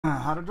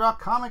How to draw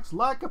comics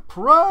like a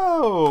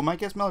pro.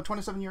 Mike S. Miller,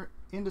 27-year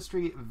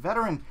industry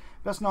veteran,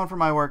 best known for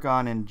my work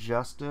on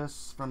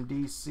Injustice from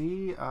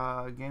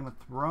DC, Game of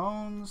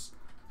Thrones,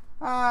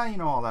 you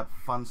know, all that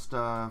fun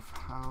stuff.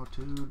 How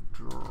to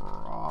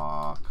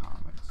draw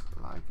comics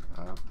like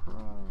a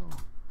pro.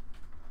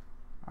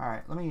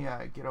 Alright, let me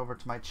get over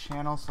to my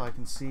channel so I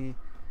can see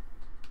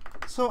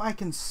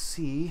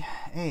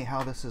hey,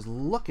 how this is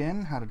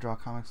looking. How to draw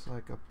comics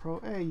like a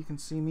pro. Hey, you can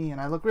see me and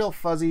I look real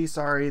fuzzy.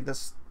 Sorry,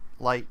 this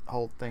light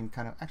whole thing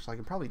kind of, actually I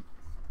could probably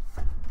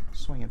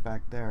swing it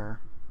back there.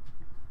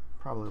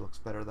 Probably looks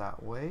better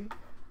that way.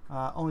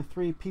 Only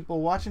 3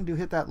 people watching. Do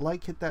hit that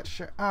like, hit that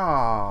share.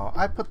 Oh,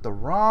 I put the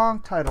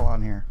wrong title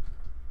on here.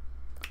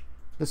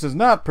 This is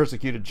not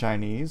Persecuted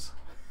Chinese.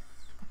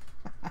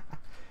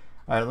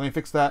 Alright, let me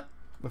fix that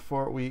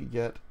before we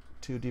get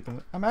too deep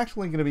in. I'm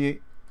actually going to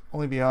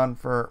only be on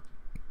for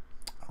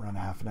around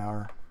half an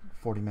hour,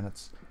 40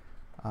 minutes.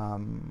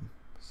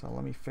 So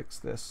let me fix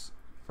this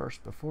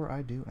first before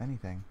I do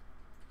anything.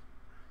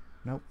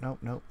 Nope,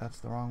 that's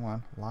the wrong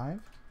one.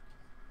 Live?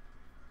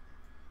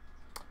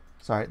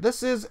 Sorry,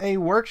 this is a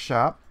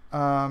workshop.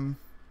 Yeah,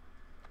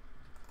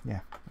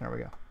 there we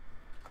go.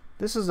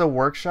 This is a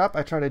workshop.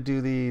 I try to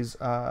do these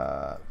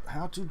how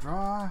to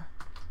draw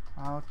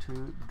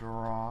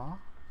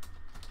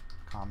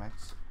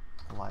comics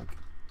like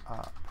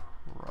a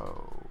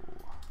pro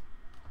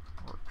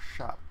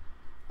workshop.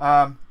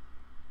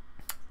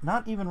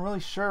 Not even really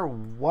sure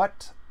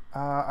what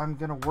I'm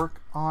gonna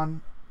work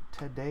on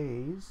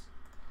today's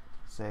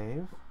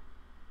save.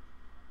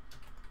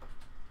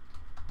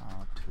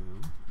 How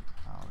to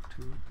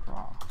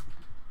draw.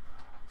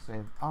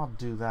 Save. I'll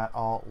do that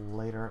all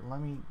later.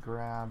 Let me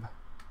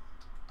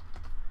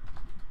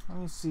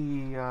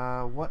see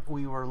what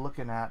we were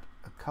looking at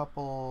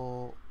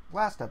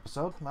last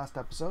episode.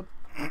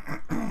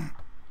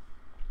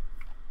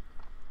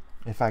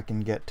 If I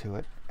can get to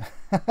it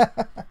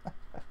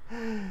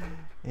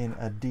in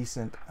a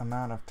decent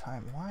amount of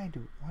time. Why?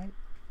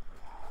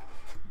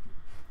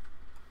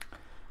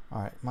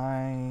 All right,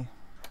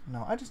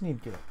 no, I just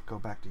need to go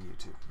back to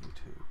YouTube.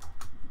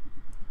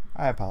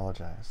 I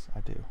apologize.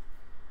 I do.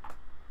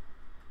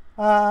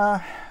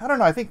 I don't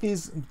know. I think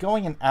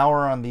going an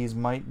hour on these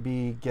might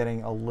be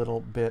getting a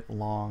little bit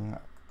long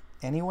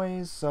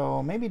anyways,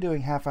 so maybe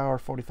doing half-hour,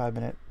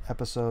 45-minute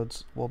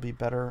episodes will be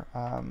better.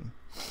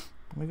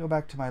 Let me go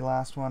back to my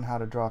last one, how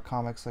to draw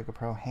comics like a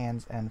pro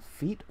hands and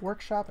feet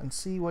workshop, and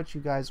see what you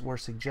guys were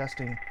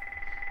suggesting.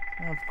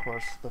 Of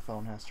course, the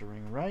phone has to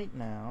ring right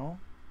now.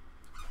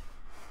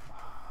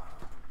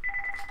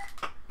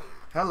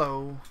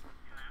 Hello.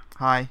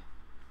 Hi.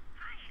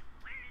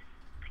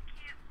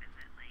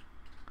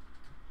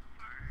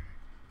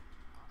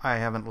 I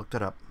haven't looked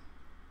it up.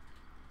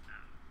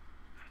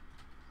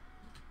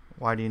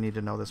 Why do you need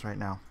to know this right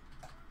now?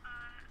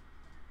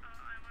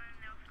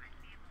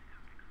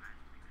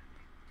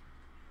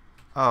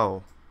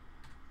 Oh.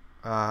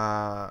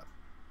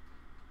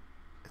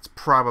 It's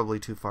probably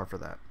too far for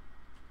that.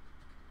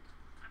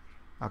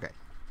 Okay.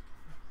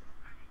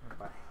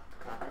 Bye.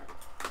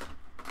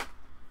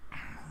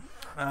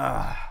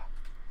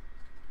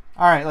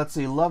 Alright, let's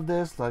see. Love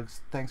this.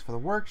 Thanks for the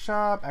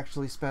workshop.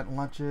 Actually spent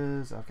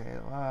lunches. Okay.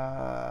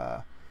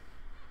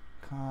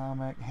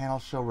 Comic handle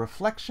show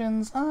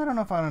reflections. I don't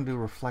know if I want to do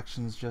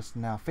reflections just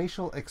now.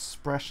 Facial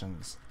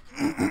expressions.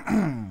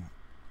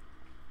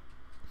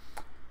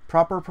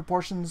 Proper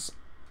proportions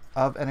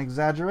of an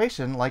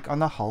exaggeration, like on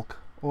the Hulk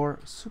or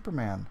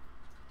Superman.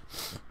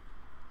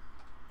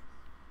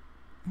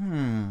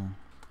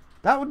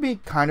 That would be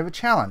kind of a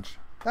challenge.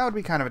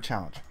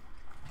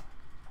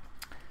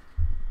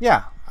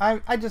 Yeah,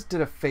 I just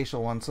did a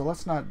facial one, so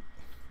let's not.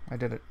 I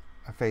did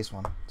a face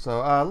one, so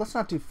let's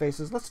not do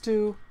faces. Let's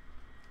do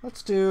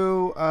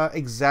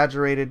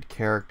exaggerated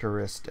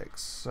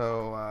characteristics.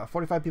 So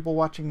 45 people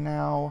watching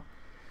now.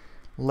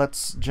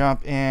 Let's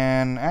jump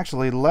in.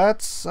 Actually,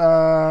 let's.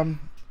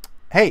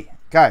 Hey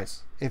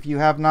guys, if you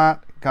have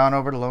not gone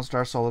over to Lone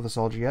Star Soul of the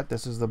Soldier yet,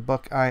 this is the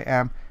book I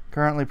am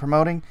currently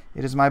promoting.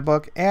 It is my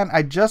book, and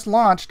I just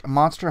launched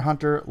Monster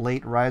Hunter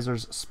Late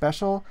Risers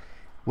Special,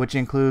 which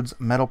includes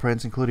metal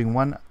prints, including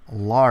one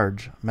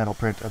large metal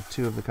print of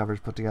 2 of the covers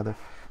put together.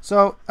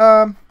 So,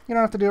 you don't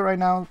have to do it right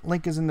now.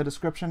 Link is in the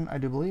description, I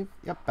do believe.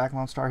 Yep, back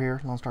Lone Star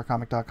here,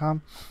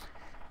 LoneStarComic.com.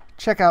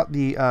 Check out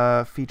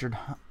the featured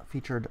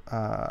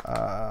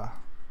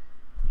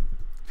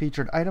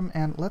item,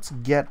 and let's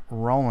get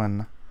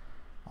rolling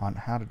on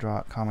how to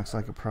draw comics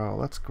like a pro.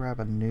 Let's grab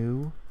a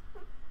new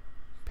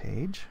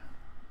page.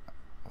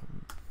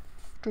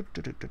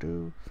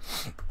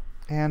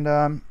 And,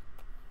 all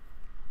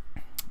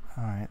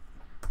right.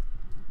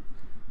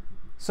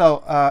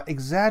 So,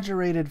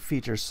 exaggerated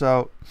features.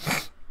 So,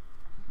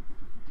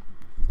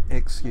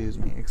 excuse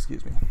me.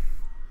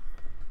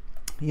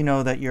 You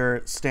know that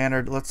your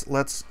standard.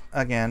 Let's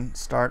again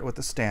start with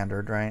the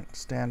standard, right?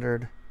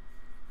 Standard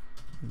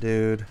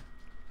dude.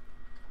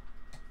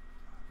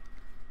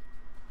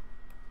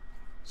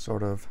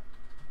 Sort of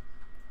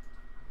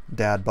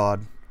dad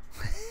bod.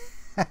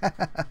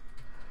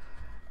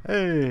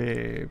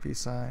 Hey, peace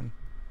sign.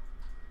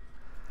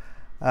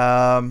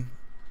 Now,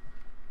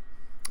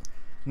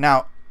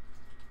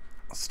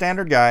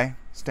 standard guy,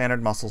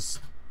 standard muscle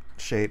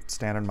shape,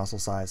 standard muscle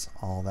size,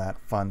 all that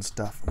fun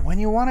stuff. When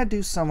you want to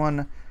do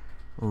someone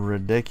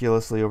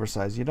ridiculously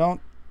oversized, you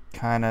don't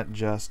kind of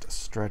just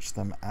stretch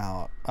them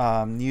out.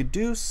 You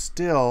do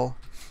still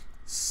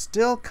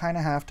kind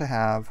of have to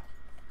have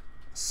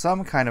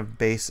some kind of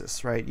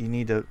basis, right? You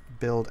need to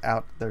build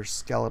out their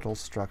skeletal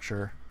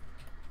structure.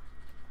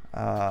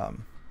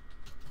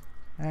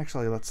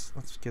 Actually, let's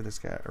give this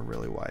guy a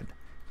really wide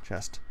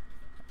chest,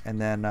 and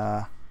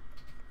then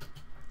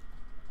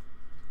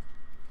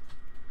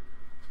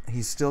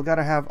he's still got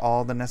to have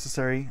all the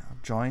necessary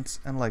joints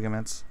and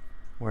ligaments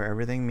where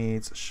everything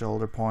meets,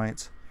 shoulder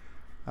points.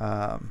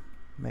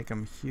 Make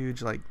them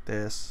huge like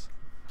this.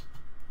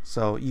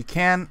 So you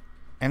can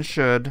and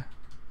should,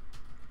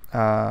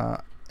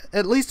 at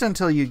least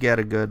until you get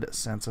a good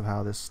sense of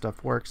how this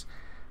stuff works,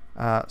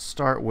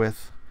 start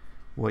with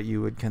what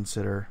you would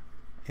consider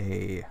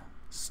a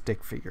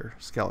stick figure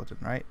skeleton,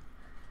 right?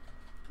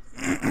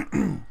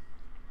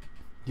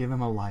 Give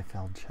him a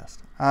life-held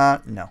chest.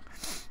 No.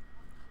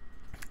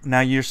 Now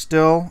you're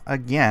still,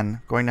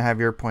 again, going to have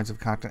your points of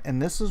contact,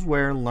 and this is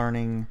where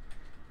learning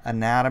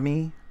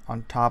anatomy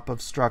on top of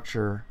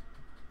structure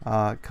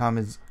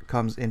comes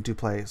into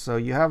play. So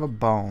you have a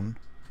bone,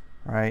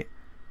 right?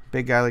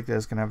 Big guy like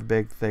this can have a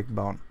big, thick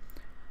bone.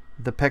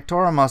 The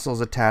pectoral muscles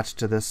attached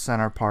to this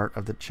center part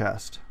of the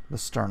chest, the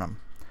sternum.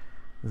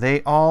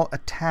 They all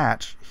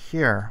attach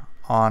here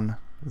on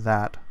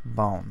that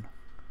bone,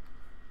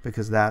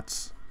 because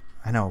that's,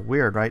 I know,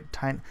 weird, right?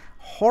 Tiny,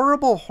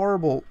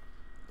 horrible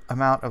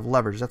amount of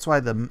leverage. That's why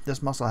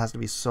this muscle has to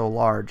be so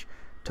large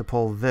to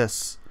pull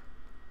this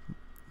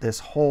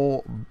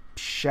whole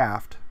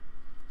shaft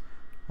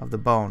of the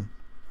bone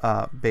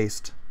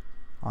based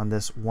on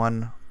this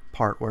one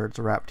part where it's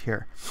wrapped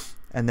here.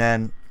 And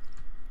then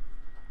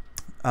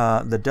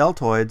the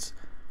deltoids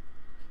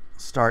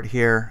start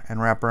here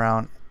and wrap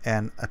around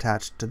and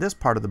attach to this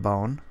part of the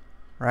bone,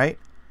 right?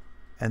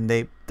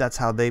 And that's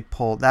how they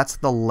pull. That's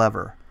the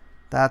lever.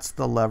 That's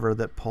the lever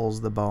that pulls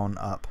the bone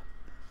up.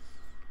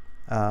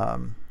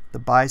 The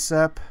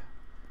bicep,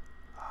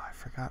 I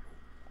forgot.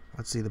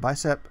 Let's see. The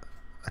bicep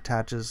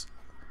attaches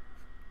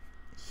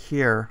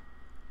here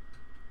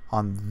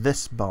on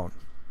this bone,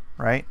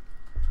 right?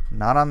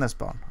 Not on this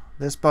bone.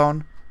 This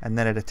bone, and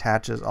then it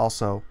attaches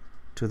also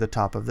to the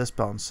top of this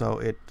bone. So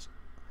it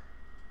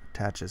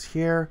attaches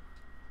here.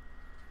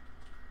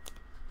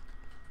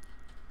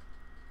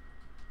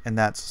 And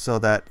that's so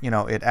that, you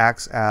know,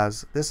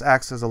 this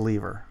acts as a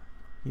lever.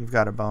 You've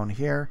got a bone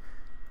here,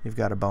 you've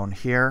got a bone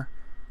here,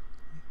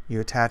 you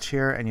attach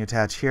here and you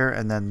attach here,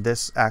 and then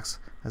this acts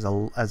as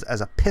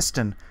a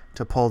piston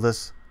to pull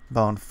this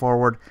bone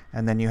forward,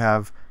 and then you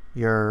have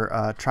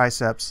your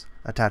triceps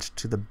attached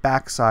to the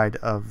back side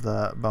of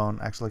the bone,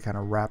 actually kind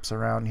of wraps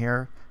around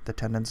here, the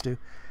tendons do,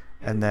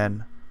 and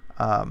then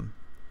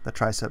the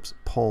triceps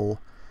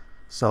pull.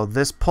 So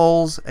this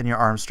pulls and your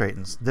arm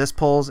straightens. This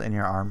pulls and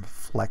your arm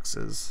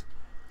flexes.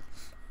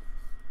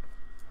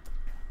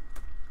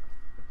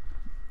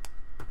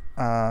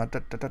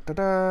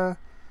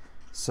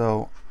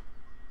 So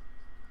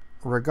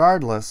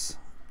regardless,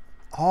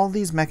 all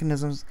these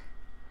mechanisms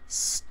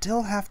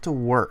still have to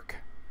work,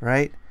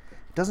 right?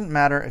 It doesn't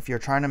matter if you're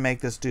trying to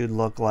make this dude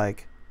look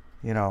like,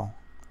 you know,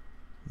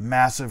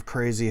 massive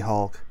crazy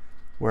Hulk,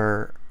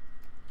 where,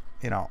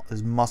 you know,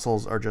 his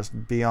muscles are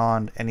just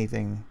beyond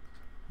anything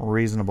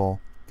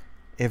reasonable.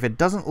 If it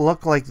doesn't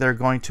look like they're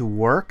going to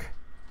work,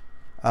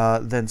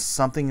 then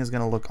something is going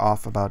to look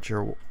off about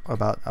your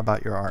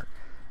art.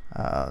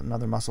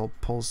 Another muscle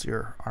pulls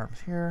your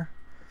arms here,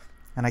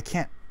 and I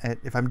can't,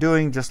 if I'm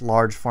doing just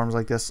large forms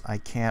like this, I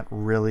can't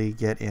really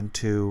get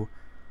into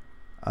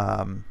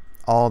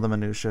all the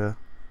minutia,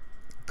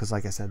 because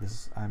like I said,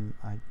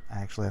 I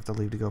actually have to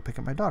leave to go pick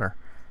up my daughter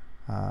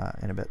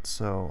in a bit.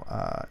 So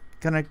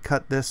gonna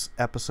cut this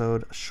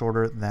episode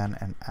shorter than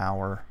an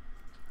hour.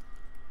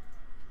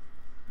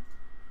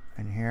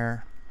 And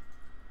here,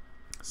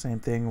 same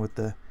thing with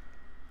the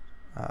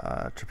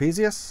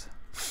trapezius.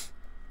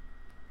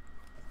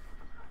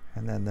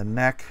 And then the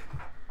neck,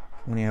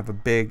 when you have a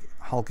big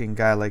hulking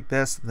guy like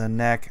this, the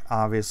neck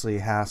obviously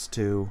has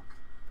to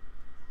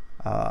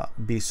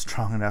be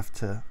strong enough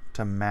to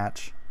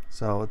match.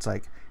 So it's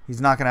like, he's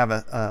not going to have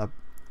a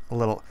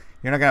little,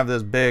 you're not going to have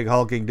this big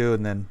hulking dude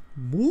and then,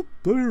 whoop,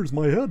 there's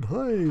my head,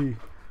 hi.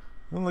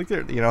 I'm like,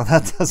 there, you know,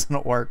 that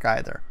doesn't work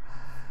either.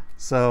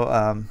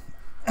 So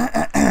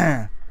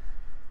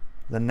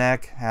the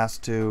neck has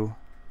to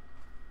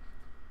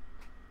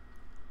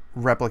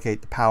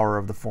replicate the power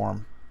of the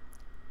form.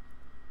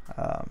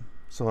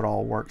 So it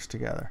all works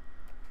together.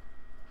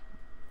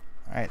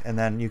 All right, and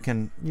then you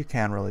can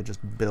really just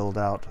build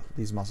out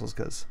these muscles,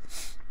 because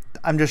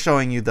I'm just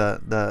showing you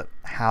the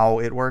how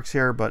it works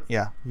here. But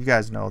yeah, you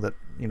guys know that,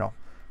 you know,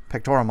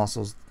 pectoral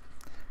muscles,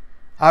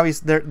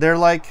 obviously they're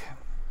like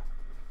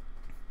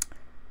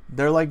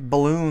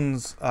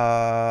balloons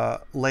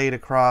laid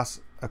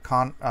across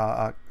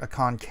a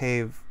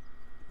concave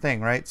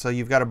thing, right? So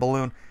you've got a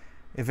balloon.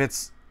 If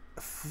it's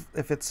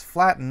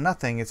flat and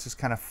nothing, it's just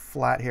kind of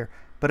flat here.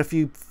 But if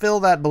you fill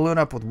that balloon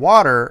up with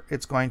water,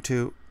 it's going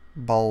to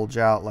bulge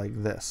out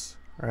like this,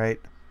 right?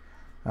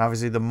 And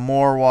obviously, the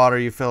more water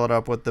you fill it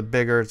up with, the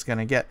bigger it's going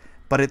to get.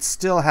 But it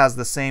still has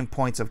the same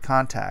points of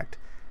contact,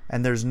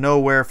 and there's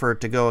nowhere for it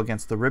to go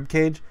against the rib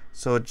cage,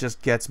 so it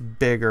just gets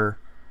bigger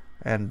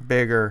and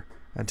bigger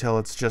until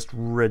it's just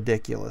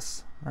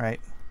ridiculous,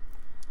 right?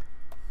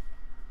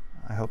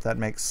 I hope that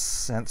makes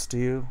sense to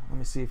you. Let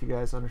me see if you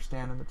guys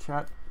understand in the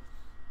chat.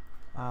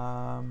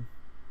 Pop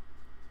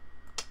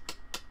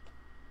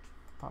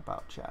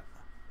out chat.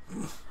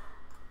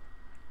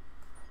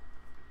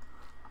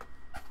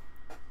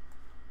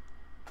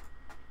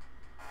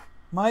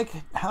 Mike,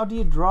 how do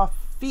you draw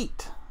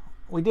feet?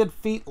 We did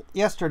feet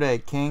yesterday,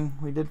 King.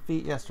 We did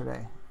feet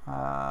yesterday.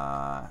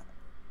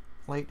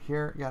 Late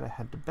here, gotta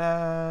head to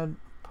bed.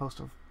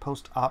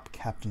 Post-op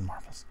Captain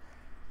Marvelous.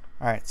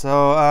 All right,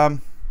 so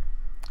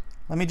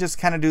let me just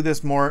kind of do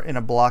this more in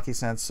a blocky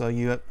sense so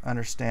you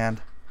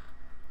understand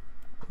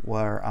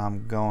where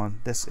I'm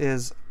going. This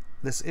is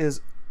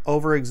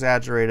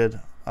over-exaggerated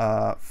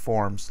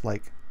forms,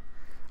 like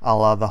a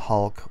la the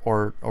Hulk,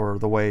 or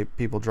the way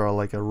people draw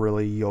like a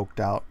really yoked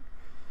out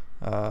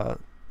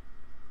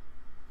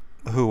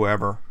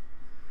whoever.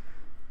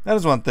 That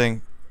is one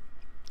thing.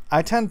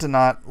 I tend to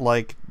not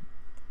like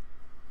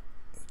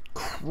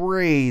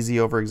crazy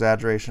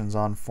over-exaggerations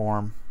on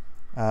form.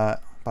 By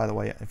the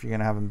way, if you're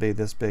gonna have him be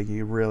this big,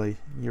 you really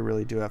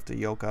do have to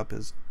yoke up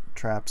his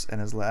traps and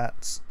his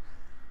lats,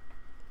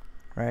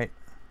 right?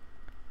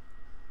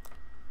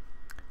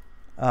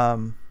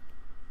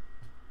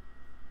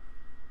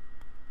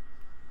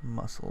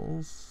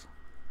 Muscles,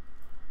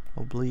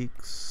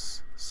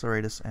 obliques,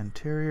 serratus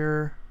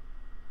anterior,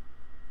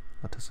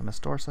 latissimus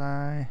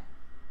dorsi,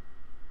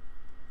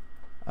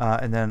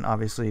 and then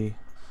obviously,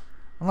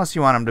 unless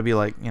you want him to be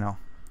like, you know,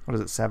 what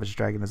is it, Savage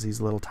Dragon has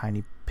these little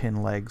tiny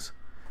pin legs,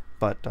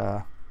 but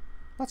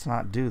let's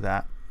not do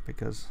that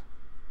because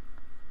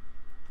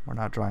we're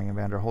not drawing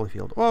Evander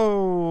Holyfield.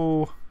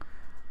 Whoa!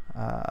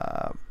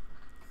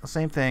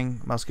 Same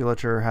thing,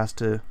 musculature has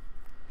to,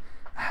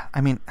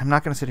 I mean, I'm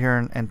not going to sit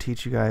here and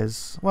teach you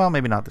guys, well,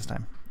 maybe not this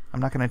time.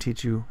 I'm not going to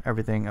teach you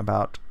everything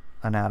about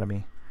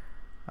anatomy.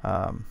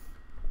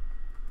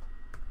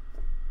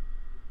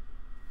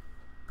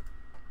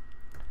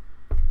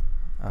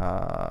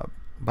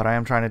 But I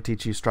am trying to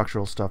teach you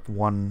structural stuff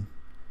one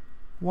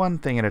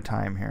thing at a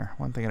time here.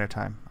 One thing at a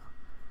time.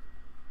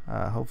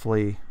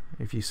 Hopefully,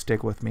 if you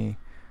stick with me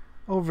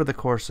over the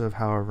course of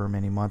however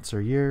many months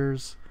or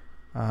years,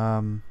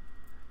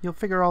 you'll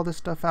figure all this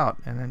stuff out.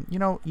 And then, you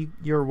know,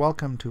 you're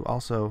welcome to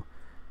also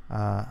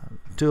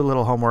do a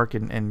little homework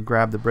and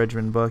grab the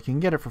Bridgman book. You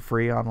can get it for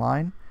free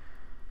online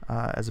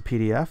as a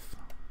PDF.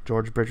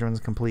 George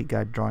Bridgman's Complete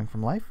Guide to Drawing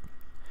from Life.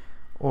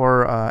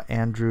 Or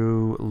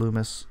Andrew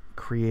Loomis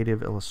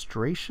Creative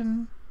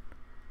Illustration.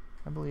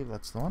 I believe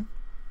that's the one.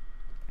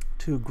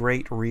 Two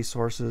great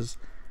resources.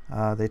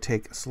 They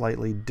take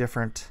slightly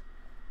different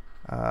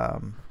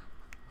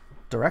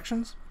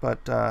directions,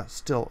 but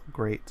still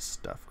great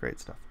stuff.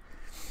 Great stuff.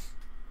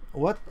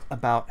 What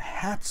about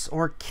hats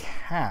or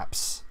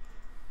caps?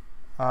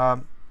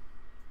 What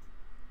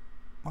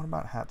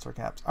about hats or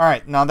caps? All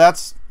right, now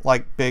that's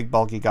like big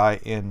bulky guy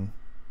in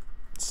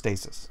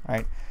stasis. All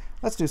right,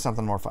 let's do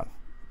something more fun.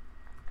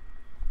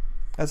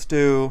 Let's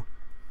do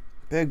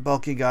big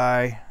bulky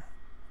guy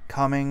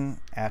coming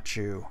at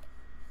you.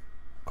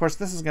 Of course,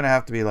 this is gonna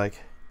have to be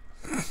like,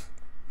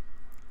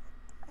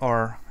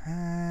 or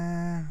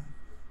I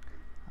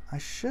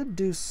should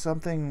do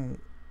something.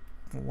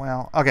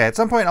 Well, okay, at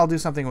some point I'll do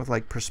something with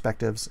like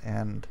perspectives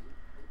and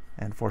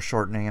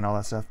foreshortening and all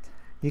that stuff.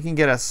 You can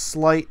get a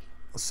slight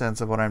sense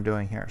of what I'm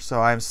doing here.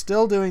 So I'm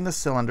still doing the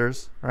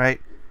cylinders,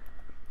 right?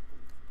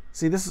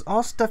 See, this is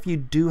all stuff you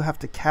do have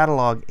to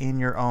catalog in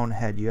your own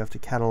head. You have to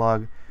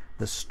catalog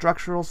the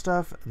structural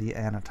stuff, the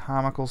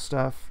anatomical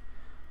stuff,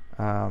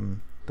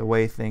 the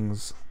way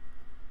things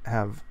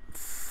have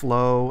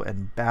flow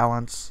and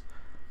balance,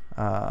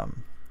 how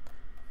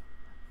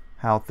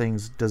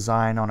things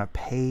design on a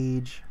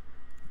page,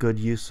 good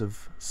use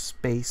of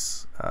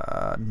space,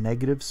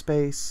 negative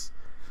space,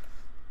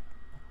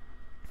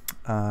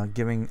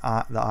 giving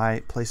the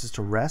eye places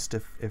to rest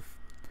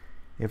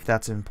if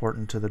that's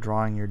important to the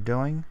drawing you're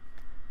doing,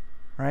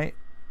 right?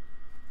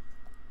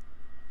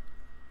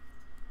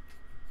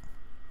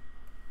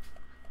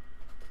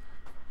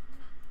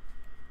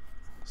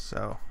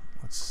 So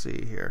let's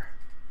see here.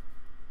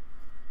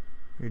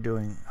 You're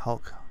doing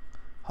Hulk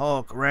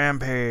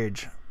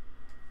Rampage.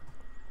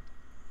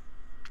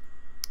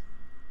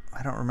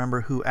 I don't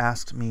remember who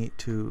asked me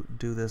to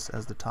do this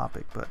as the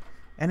topic, but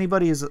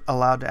anybody is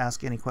allowed to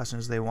ask any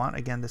questions they want.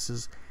 Again, this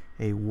is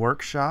a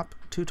workshop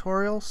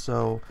tutorial,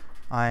 so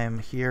I am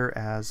here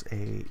as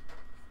a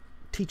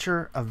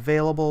teacher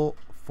available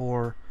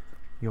for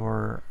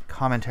your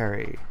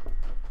commentary.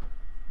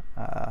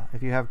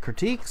 If you have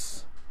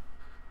critiques,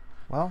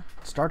 well,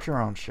 start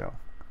your own show.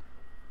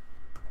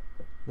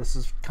 This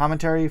is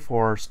commentary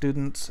for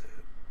students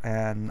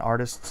and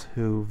artists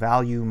who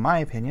value my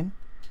opinion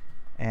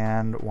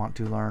and want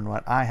to learn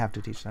what I have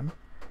to teach them.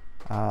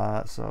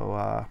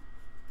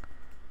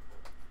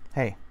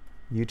 Hey,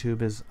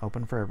 YouTube is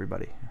open for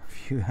everybody.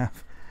 If you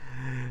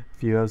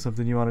have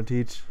something you want to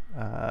teach,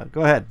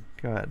 go ahead.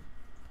 All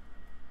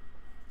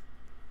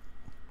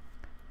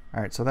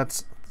right, so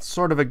that's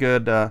sort of a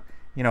good,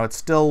 it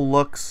still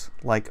looks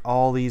like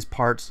all these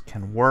parts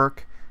can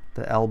work.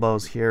 The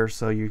elbows here,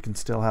 so you can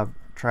still have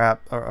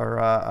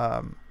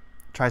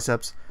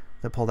triceps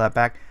that pull that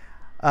back.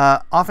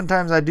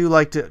 Oftentimes I do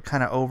like to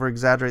kind of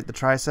over-exaggerate the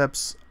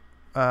triceps.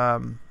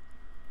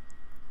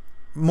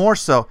 More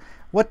so,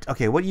 what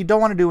you don't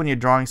want to do when you're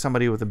drawing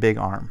somebody with a big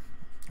arm,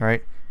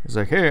 right? It's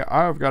like, hey,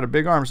 I've got a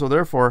big arm, so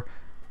therefore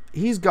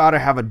he's got to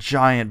have a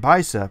giant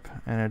bicep,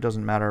 and it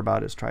doesn't matter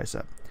about his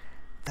tricep.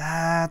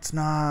 That's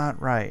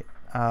not right.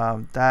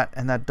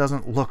 That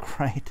doesn't look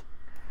right,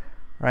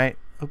 right?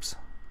 Oops.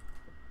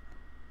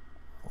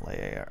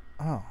 Layer.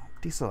 Oh,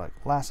 deselect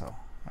lasso.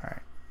 All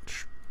right.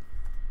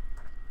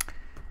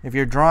 If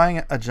you're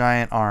drawing a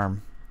giant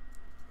arm,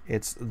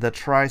 it's the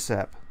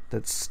tricep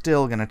that's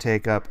still going to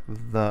take up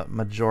the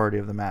majority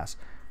of the mass.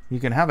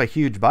 You can have a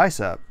huge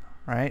bicep,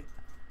 right?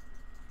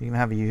 You can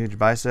have a huge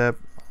bicep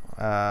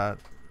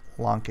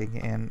lonking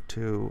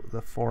into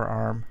the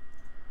forearm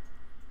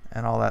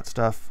and all that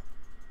stuff,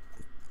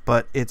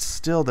 but it's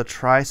still the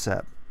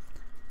tricep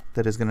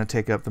that is going to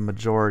take up the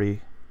majority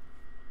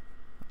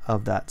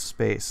of that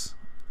space.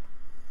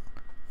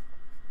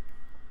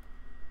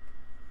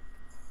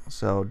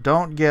 So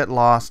don't get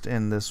lost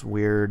in this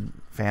weird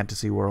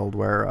fantasy world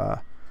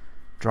where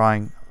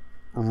drawing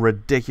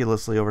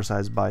ridiculously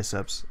oversized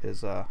biceps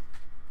is a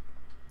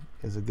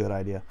good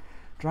idea.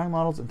 Drawing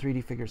models and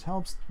 3D figures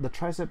helps. The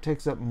tricep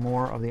takes up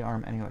more of the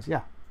arm anyways.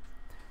 Yeah.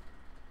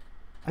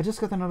 I just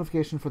got the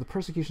notification for the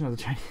persecution of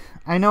the Chinese.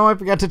 I know I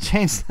forgot to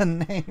change the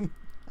name.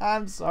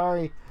 I'm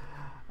sorry.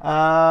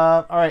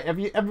 All right,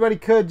 if everybody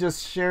could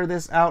just share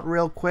this out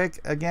real quick.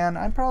 Again,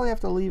 I probably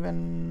have to leave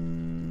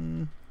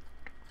in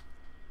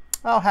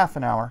half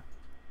an hour,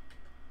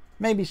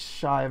 maybe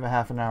shy of a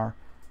half an hour.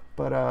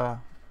 But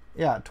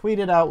yeah, tweet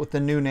it out with the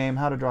new name,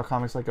 How to Draw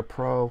Comics Like a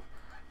Pro,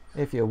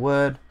 if you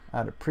would.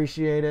 I'd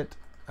appreciate it.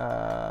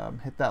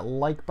 Hit that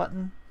like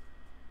button,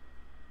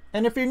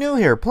 and if you're new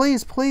here,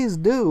 please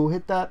do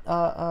hit that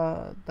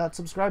that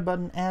subscribe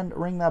button and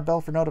ring that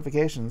bell for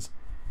notifications.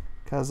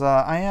 Because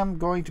I am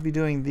going to be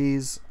doing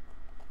these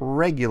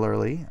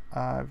regularly.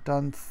 I've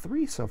done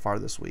 3 so far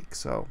this week,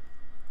 so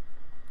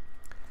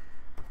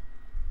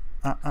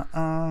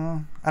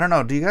I don't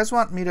know. Do you guys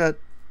want me to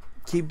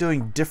keep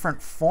doing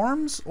different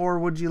forms, or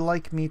would you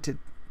like me to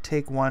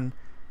take one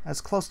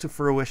as close to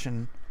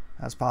fruition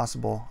as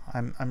possible?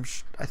 I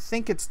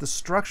think it's the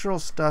structural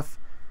stuff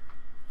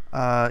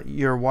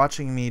you're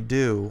watching me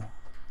do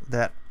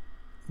that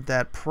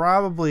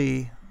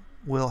probably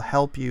will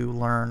help you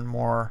learn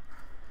more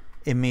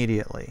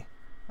immediately.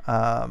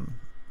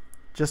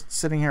 Just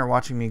sitting here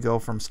watching me go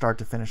from start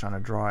to finish on a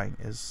drawing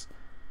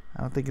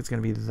I don't think it's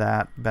going to be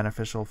that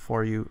beneficial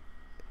for you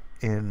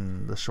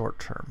in the short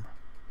term.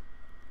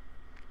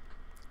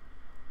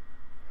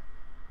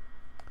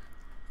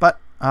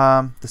 But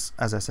this,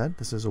 as I said,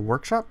 this is a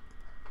workshop.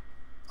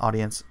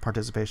 Audience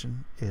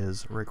participation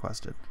is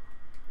requested.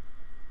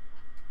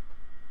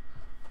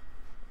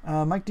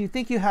 Mike, do you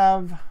think you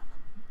have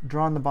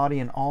drawn the body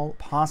in all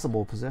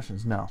possible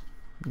positions? No.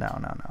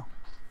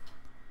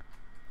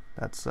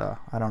 That's I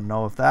don't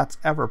know if that's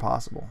ever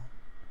possible.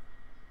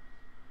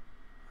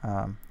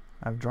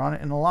 I've drawn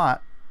it in a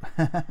lot.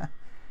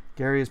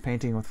 Gary is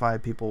painting with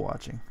 5 people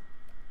watching.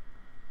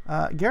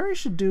 Gary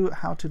should do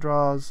how to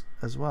draws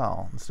as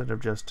well instead of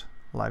just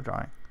live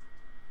drawing.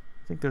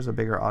 I think there's a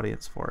bigger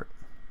audience for it.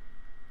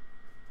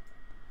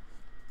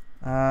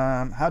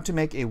 How to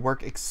make a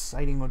work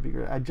exciting would be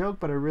great. I joke,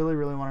 but I really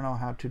want to know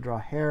how to draw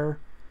hair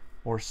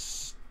or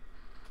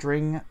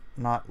string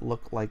not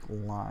look like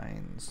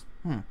lines.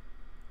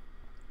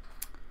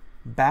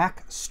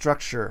 Back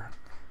structure.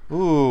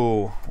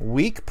 Ooh,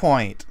 weak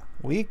point.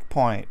 All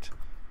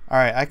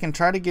right, I can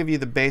try to give you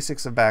the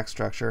basics of back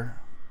structure.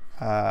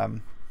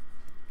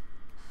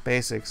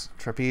 Basics: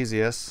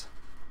 trapezius,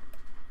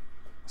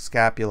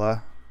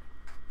 scapula,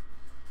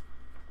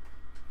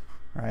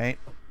 right?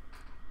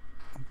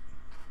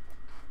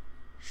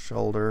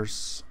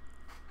 Shoulders,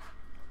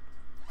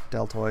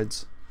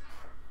 deltoids,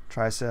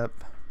 tricep,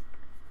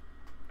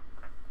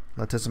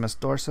 latissimus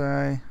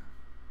dorsi.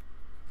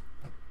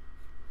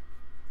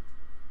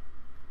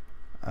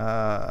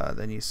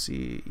 Then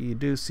you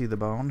do see the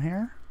bone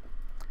here,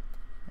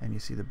 and you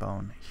see the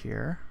bone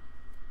here.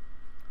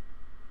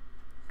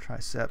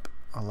 Tricep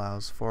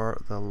allows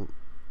for the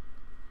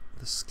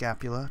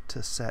scapula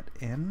to set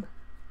in,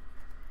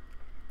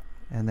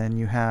 and then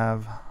you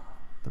have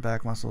the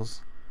back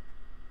muscles,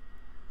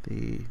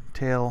 the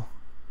tail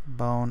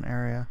bone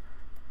area,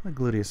 the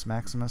gluteus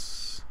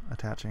maximus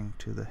attaching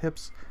to the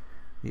hips,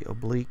 the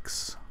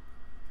obliques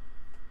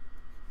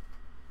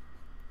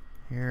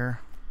here,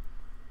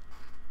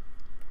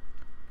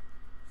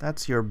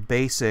 that's your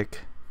basic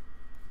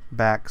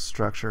back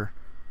structure.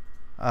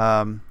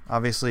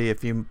 Obviously,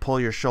 if you pull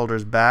your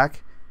shoulders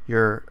back,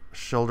 your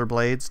shoulder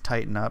blades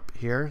tighten up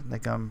here. They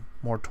come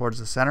more towards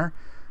the center.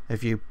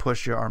 If you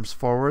push your arms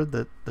forward,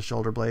 the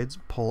shoulder blades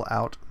pull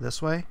out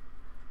this way,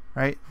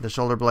 right? The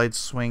shoulder blades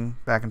swing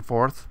back and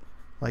forth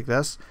like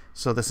this.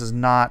 So this is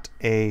not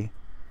a,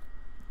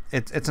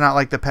 it's not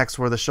like the pecs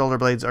where the shoulder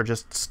blades are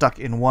just stuck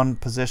in one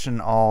position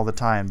all the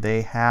time.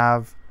 They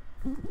have,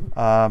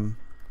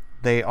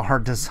 they are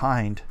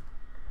designed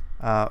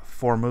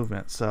for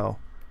movement. So,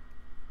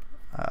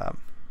 yeah,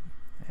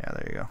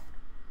 there you go.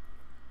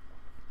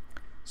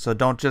 So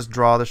don't just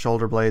draw the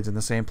shoulder blades in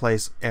the same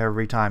place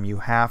every time. You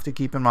have to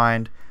keep in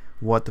mind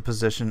what the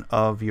position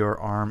of your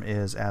arm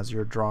is as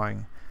you're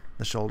drawing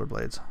the shoulder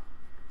blades.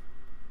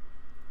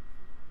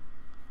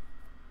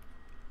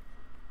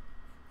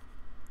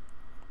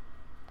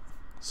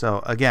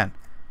 So again,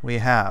 we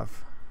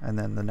have, and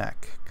then the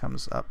neck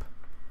comes up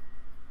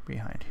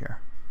behind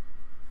here.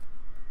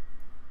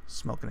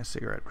 Smoking a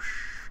cigarette.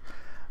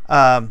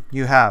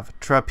 You have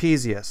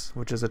trapezius,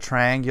 which is a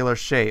triangular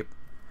shape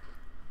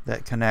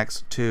that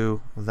connects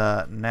to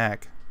the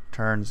neck,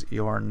 turns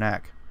your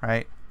neck,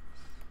 right?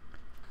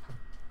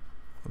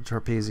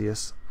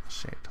 Trapezius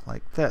shaped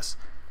like this.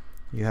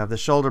 You have the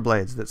shoulder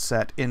blades that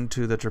set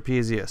into the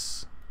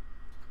trapezius.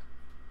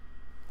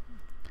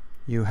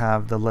 You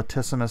have the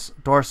latissimus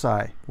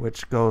dorsi,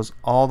 which goes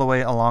all the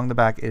way along the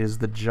back. It is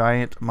the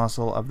giant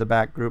muscle of the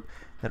back group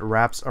that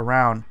wraps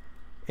around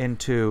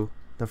into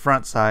the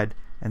front side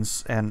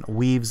and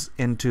weaves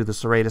into the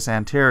serratus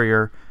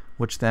anterior,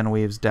 which then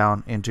weaves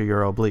down into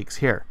your obliques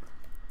here.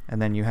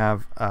 And then you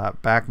have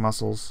back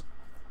muscles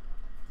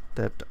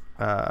that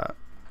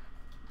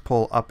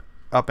pull up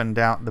and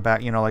down the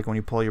back. You know, like when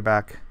you pull your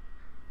back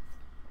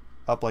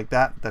up like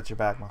that, that's your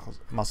back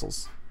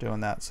muscles doing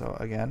that. So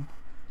again,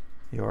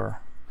 your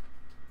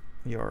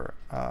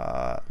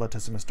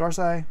latissimus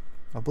dorsi,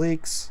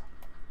 obliques,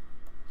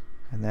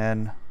 and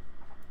then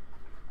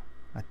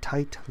a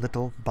tight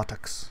little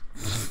buttocks.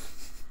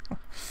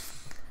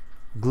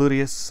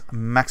 Gluteus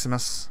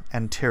maximus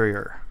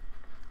anterior.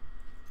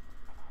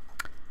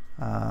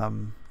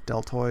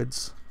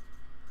 Deltoids,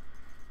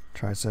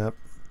 tricep.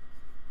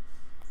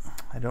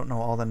 I don't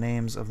know all the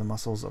names of the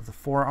muscles of the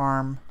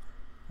forearm.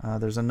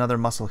 There's another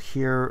muscle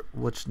here,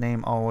 which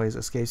name always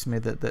escapes me,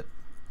 that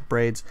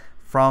braids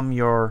from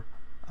your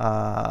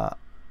upper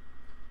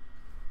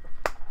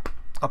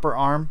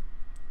arm,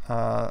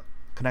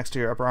 connects to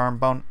your upper arm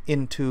bone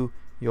into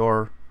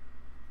your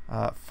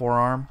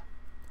forearm.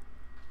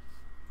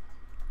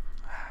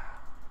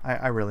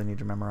 I really need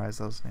to memorize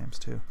those names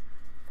too.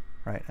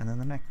 Right, and then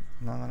the neck,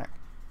 and then the neck.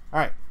 All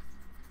right,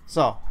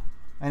 so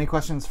any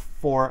questions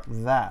for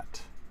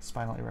that?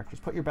 Spinal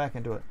erectors, put your back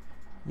into it.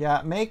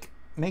 Yeah,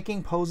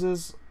 making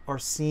poses or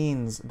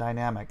scenes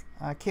dynamic.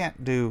 I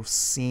can't do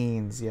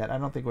scenes yet. I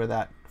don't think we're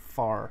that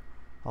far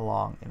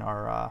along in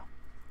our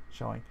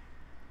showing.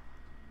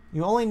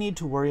 You only need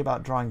to worry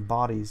about drawing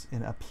bodies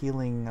in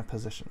appealing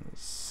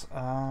positions.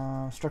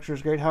 Structure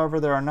is great, however,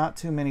 there are not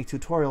too many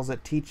tutorials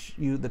that teach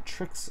you the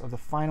tricks of the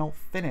final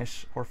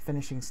finish or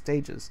finishing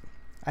stages.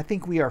 I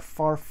think we are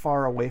far,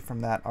 far away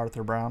from that,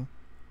 Arthur Brown.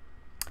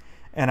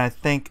 And I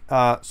think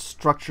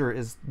structure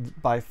is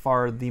by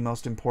far the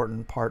most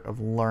important part of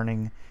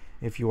learning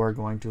if you are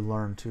going to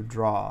learn to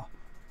draw.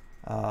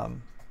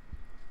 And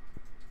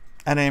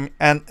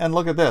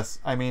look at this.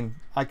 I mean,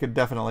 I could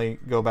definitely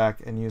go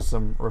back and use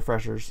some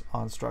refreshers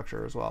on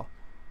structure as well.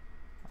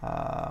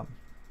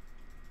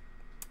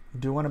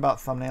 Do one about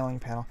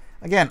thumbnailing panel.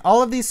 Again,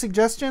 all of these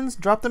suggestions,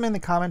 drop them in the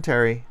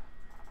commentary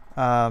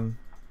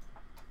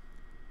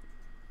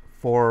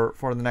for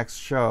the next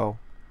show,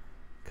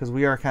 because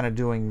we are kind of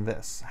doing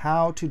this.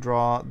 How to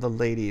draw the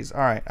ladies.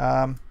 All right.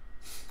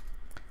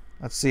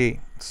 Let's see.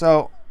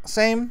 So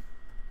same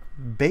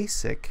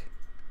basic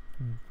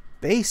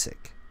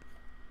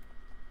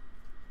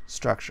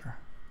structure,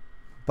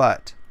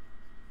 but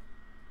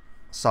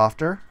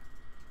softer,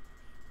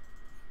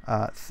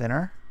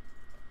 thinner,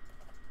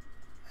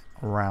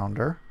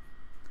 rounder.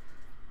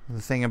 The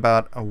thing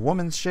about a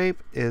woman's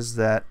shape is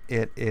that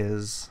it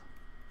is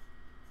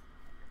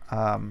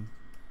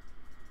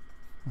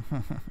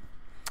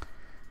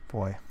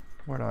boy,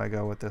 where do I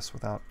go with this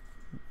without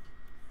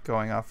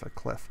going off a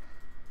cliff?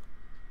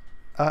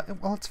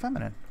 Well, it's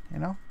feminine, you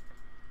know?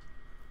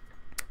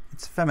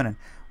 It's feminine.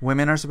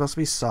 Women are supposed to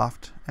be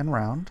soft and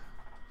round,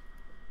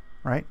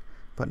 right?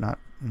 But not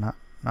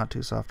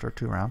too soft or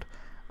too round.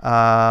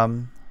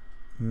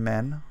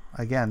 Men,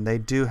 again, they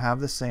do have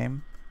the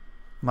same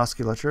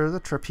musculature, the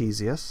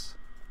trapezius,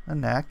 the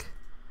neck,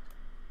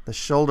 the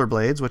shoulder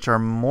blades, which are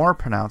more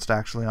pronounced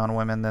actually on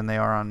women than they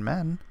are on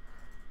men,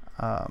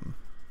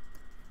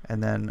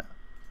 and then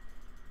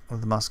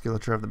the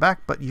musculature of the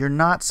back. But you're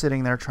not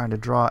sitting there trying to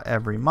draw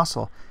every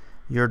muscle.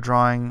 You're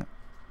drawing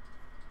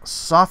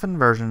softened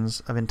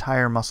versions of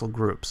entire muscle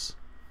groups,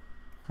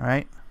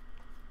 right?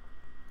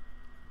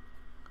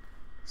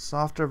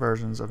 Softer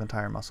versions of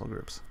entire muscle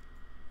groups.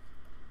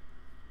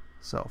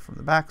 So from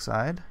the back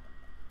side,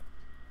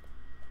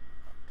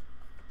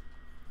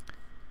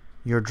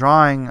 you're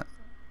drawing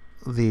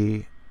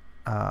the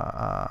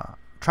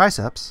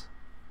triceps,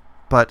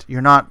 but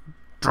you're not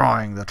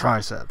drawing the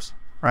triceps,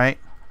 right?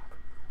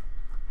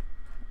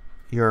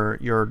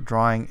 You're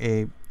drawing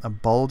a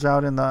bulge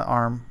out in the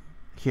arm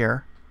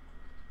here,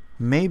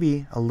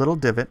 maybe a little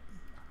divot,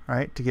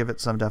 right, to give it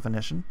some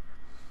definition.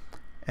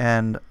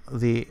 And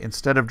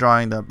instead of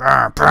drawing the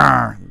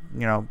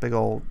big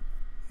old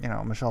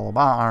Michelle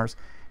Obama arms,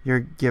 you're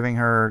giving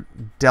her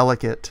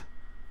delicate,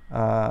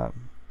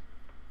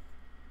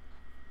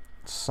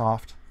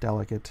 soft,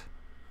 delicate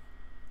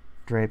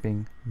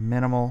draping,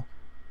 minimal.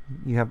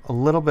 You have a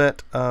little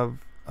bit of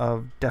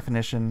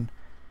definition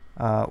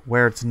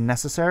where it's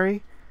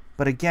necessary,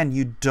 but again,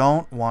 you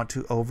don't want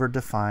to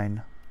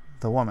over-define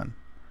the woman.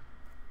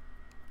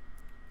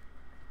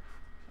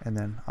 And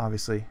then,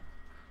 obviously,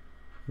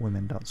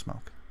 women don't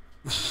smoke.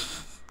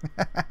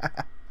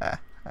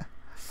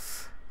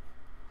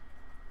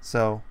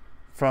 So,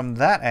 from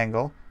that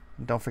angle,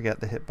 don't forget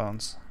the hip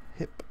bones.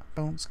 Hip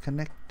bones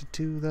connected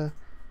to the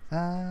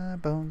thigh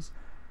bones.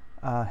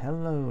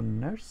 Hello,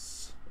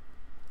 nurse.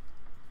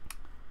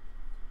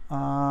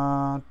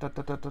 I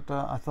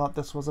thought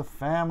this was a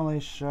family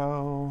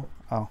show.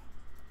 Oh.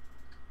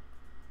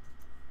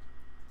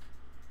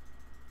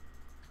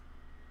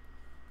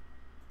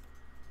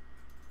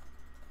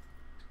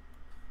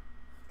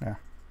 There.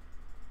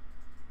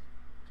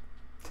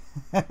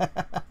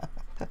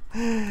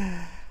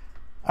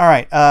 All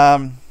right.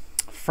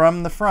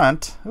 From the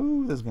front.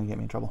 Ooh, this is going to get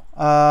me in trouble.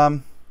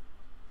 I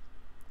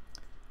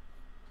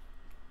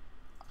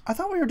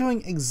thought we were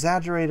doing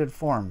exaggerated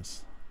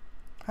forms.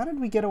 How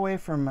did we get away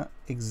from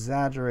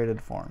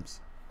exaggerated forms?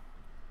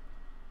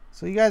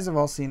 So you guys have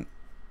all seen...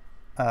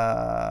 you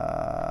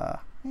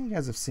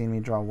guys have seen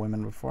me draw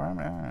women before. I'm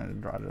going to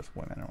draw just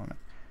women and women.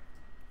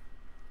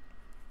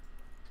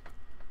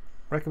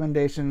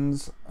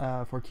 Recommendations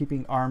for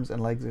keeping arms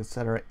and legs,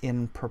 etc.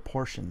 in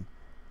proportion.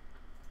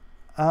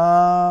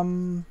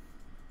 It's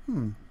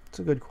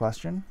a good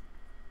question.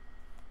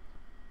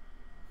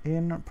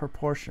 In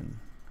proportion.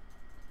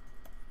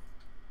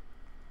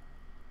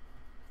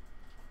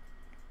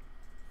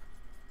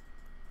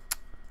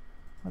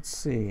 Let's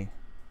see.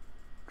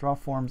 Draw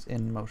forms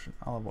in motion.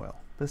 Olive oil.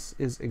 This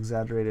is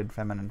exaggerated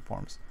feminine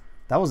forms.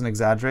 That wasn't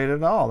exaggerated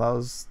at all. That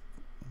was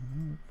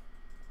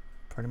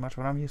pretty much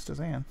what I'm used to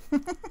saying.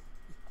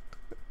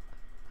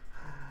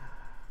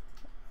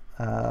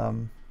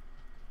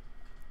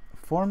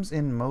 Forms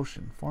in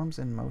motion. Forms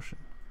in motion.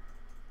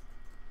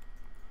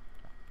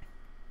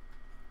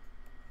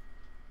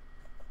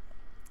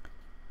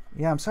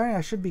 Yeah, I'm sorry.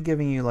 I should be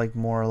giving you like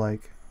more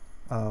like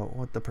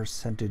what the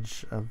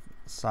percentage of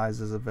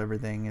sizes of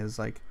everything is,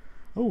 like,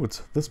 oh,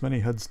 it's this many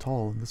heads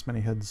tall and this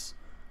many heads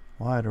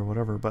wide or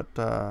whatever, but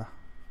I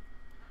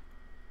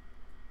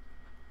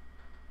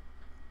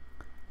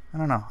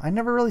don't know. I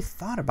never really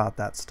thought about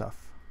that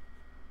stuff.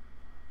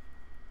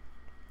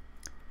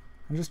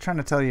 I'm just trying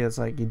to tell you, it's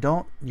like you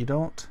want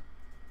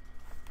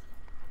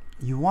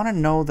to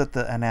know that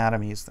the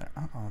anatomy is there.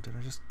 Uh-oh, did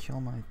I just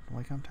kill my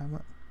Wacom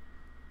tablet?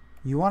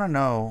 You want to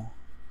know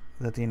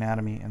that the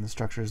anatomy and the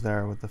structure is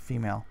there with the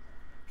female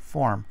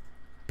form,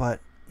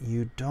 but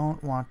you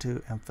don't want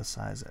to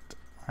emphasize it,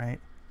 right?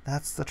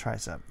 That's the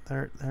tricep.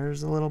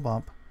 There's a little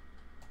bump.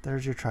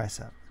 There's your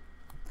tricep,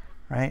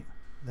 right?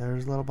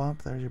 There's a little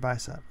bump. There's your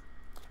bicep.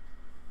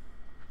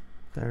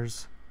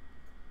 There's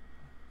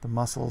the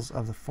muscles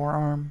of the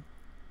forearm,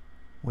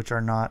 which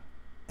are not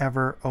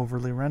ever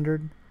overly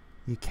rendered.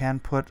 You can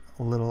put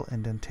a little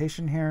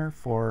indentation here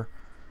for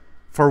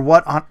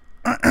what on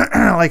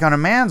like on a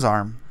man's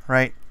arm,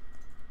 right?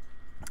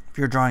 If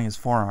you're drawing his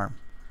forearm,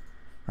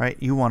 right,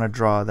 you want to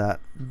draw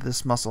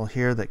this muscle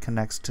here that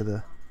connects to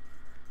the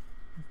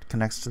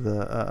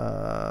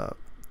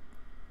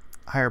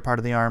higher part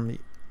of the arm, the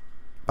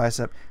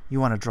bicep. You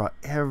want to draw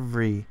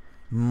every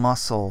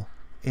muscle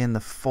in the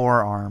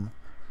forearm,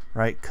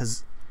 right?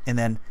 And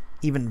then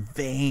even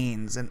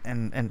veins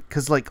and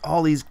because like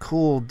all these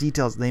cool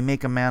details, they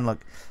make a man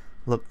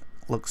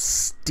look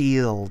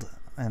steeled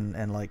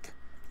and like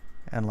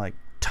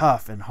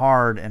tough and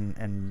hard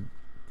and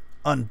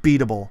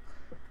unbeatable.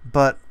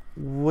 But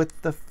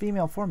with the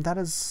female form,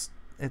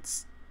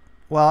 it's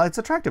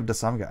attractive to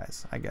some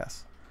guys, I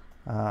guess.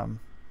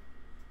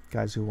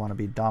 Guys who want to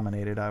be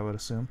dominated, I would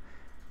assume.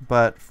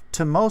 But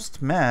to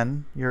most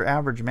men, your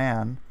average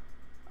man,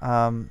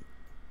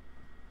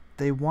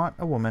 they want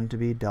a woman to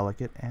be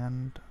delicate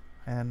and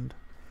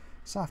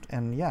soft.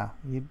 And yeah,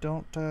 you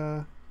don't.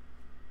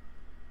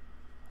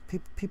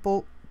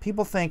 People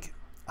think,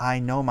 I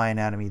know my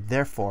anatomy,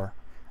 therefore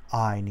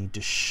I need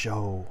to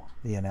show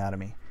the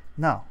anatomy.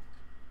 No,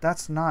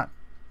 that's not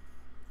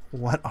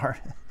what art.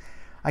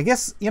 I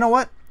guess, you know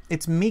what?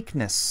 It's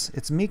meekness.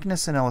 It's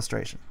meekness in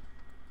illustration.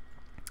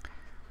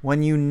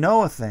 When you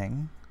know a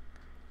thing,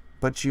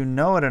 but you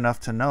know it enough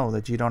to know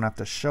that you don't have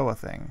to show a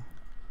thing.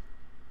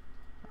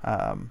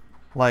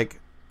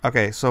 Like,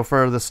 okay, so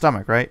for the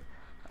stomach, right?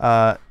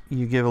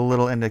 You give a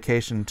little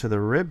indication to the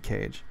rib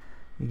cage.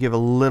 You give a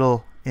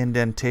little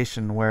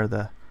indentation where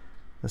the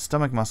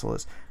stomach muscle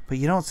is. But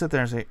you don't sit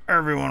there and say,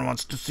 everyone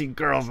wants to see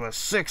girls with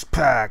six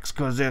packs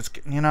because it's,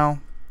 you know.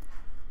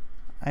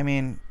 I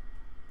mean,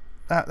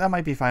 that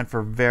might be fine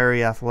for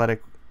very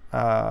athletic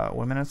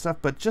women and stuff,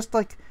 but just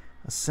like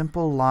a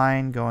simple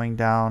line going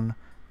down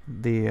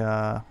the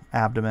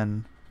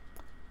abdomen,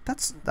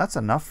 that's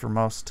enough for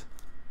most.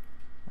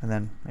 And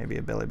then maybe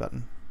a belly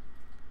button.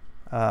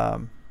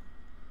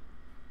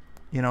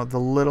 You know, the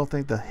little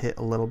thing,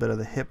 a little bit of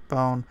the hip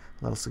bone,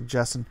 a little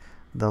suggestion,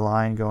 the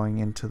line going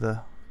into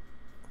the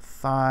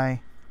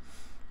thigh.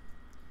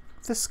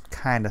 This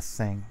kind of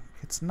thing.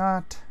 It's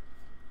not,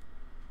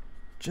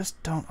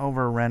 just don't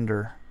over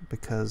render,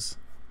 because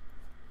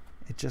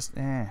it just,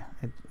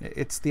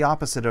 it's the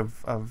opposite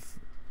of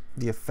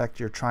the effect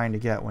you're trying to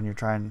get when you're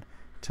trying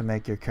to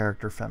make your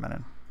character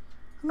feminine.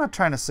 I'm not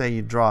trying to say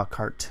you draw a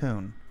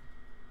cartoon,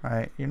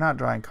 right? You're not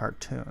drawing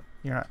cartoon.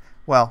 You're not,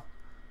 well,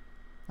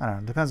 I don't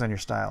know, it depends on your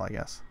style, I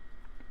guess.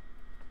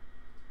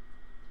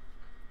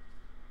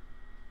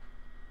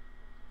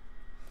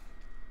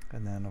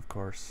 And then, of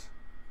course,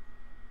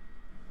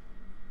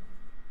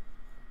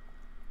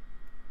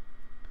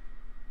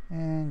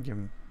 and give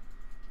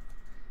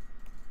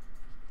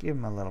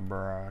him a little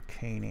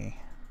bikini.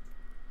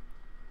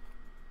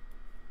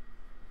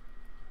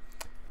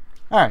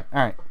 All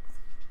right.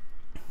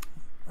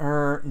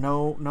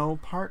 No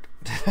part.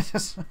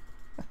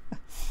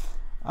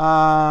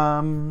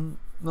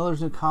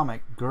 Miller's new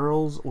comic,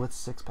 Girls with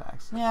Six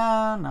Packs.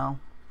 Yeah, no.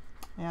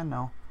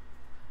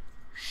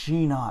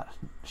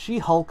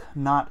 She-Hulk,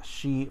 not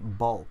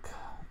She-Bulk.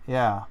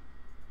 Yeah.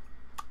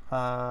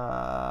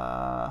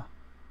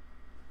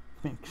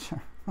 Make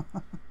sure.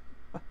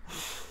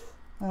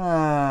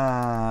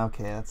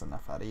 Okay, that's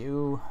enough out of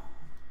you.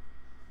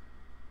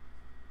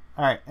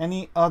 Alright,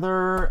 any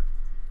other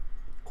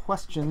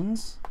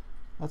questions?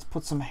 Let's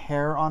put some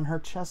hair on her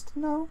chest.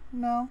 No.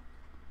 I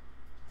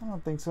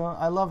don't think so.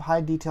 I love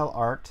high detail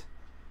art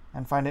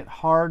and find it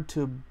hard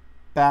to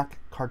back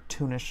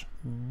cartoonish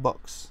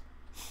books.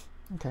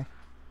 Okay.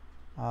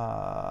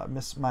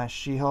 Miss my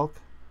She-Hulk.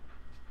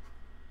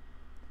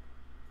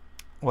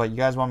 What, you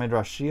guys want me to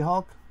draw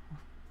She-Hulk?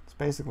 It's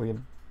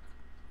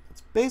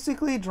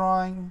basically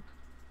drawing.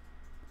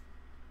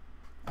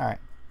 All right.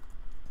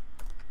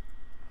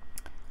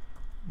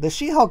 The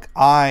She-Hulk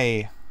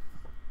I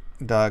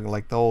dug,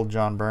 like the old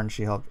John Byrne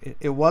She-Hulk,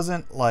 it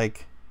wasn't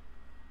like,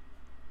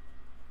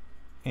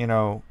 you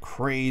know,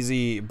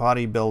 crazy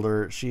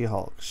bodybuilder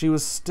She-Hulk. She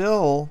was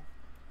still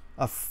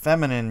a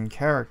feminine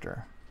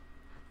character.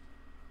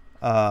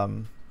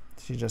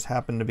 She just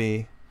happened to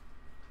be,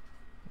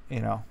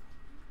 you know,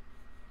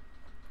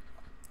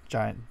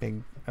 a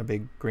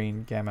big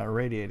green gamma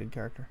irradiated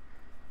character.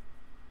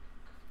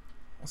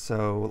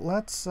 So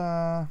let's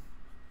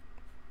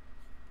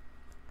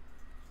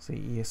see.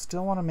 You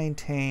still want to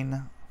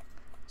maintain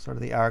sort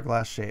of the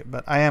hourglass shape,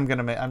 but I'm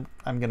gonna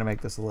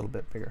make this a little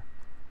bit bigger.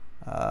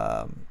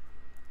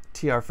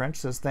 TR French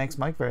says, thanks,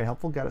 Mike. Very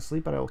helpful. Got to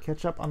sleep, but I will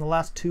catch up on the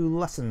last 2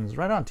 lessons.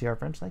 Right on, TR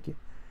French. Thank you.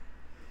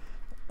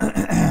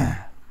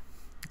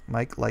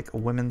 Mike, like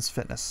women's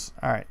fitness.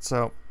 All right,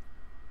 so.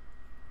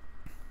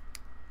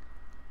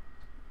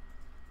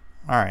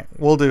 All right,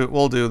 we'll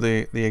do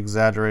the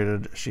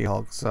exaggerated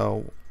She-Hulk.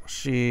 So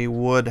she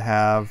would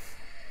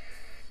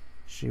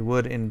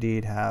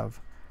indeed have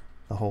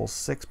the whole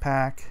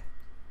 6-pack,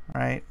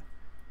 right?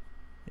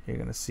 You're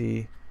gonna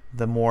see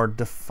the more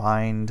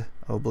defined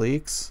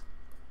obliques.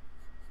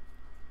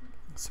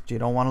 Except you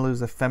don't want to lose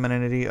the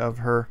femininity of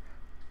her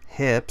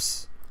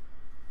hips,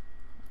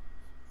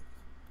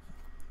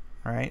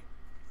 right?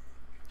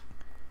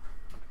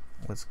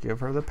 Let's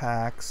give her the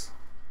packs.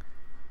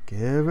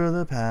 Give her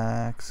the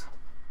packs.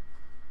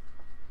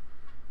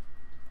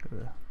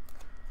 Good.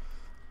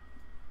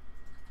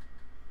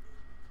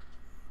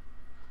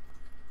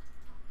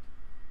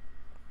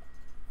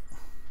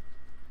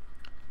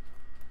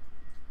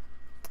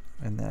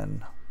 And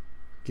then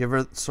give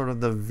her sort of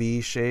the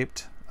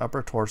V-shaped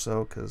upper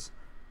torso, because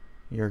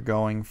you're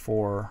going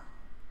for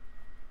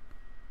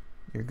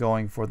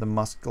the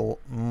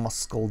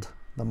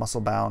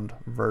muscle-bound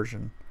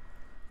version.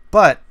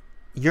 But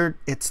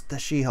it's the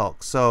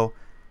She-Hulk, so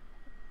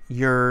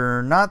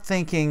you're not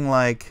thinking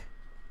like,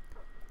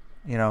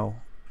 you know,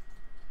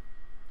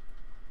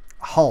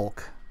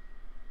 Hulk.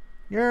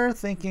 You're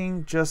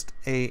thinking just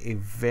a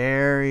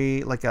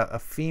very, like a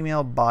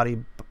female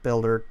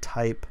bodybuilder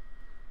type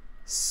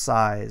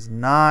size,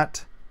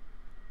 not,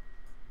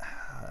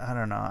 I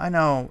don't know. I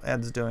know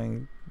Ed's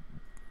doing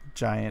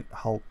giant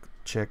Hulk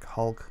chick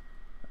Hulk.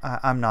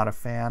 I'm not a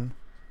fan.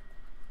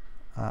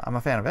 I'm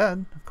a fan of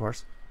Ed, of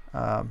course,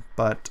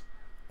 but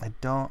I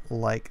don't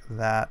like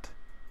that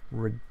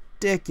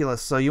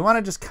ridiculous. So you want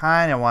to just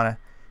kind of want to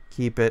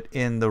keep it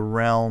in the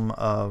realm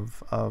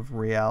of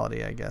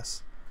reality, I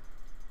guess.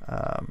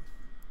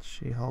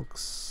 She-Hulk's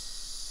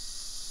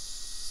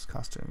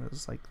costume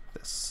is like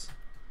this.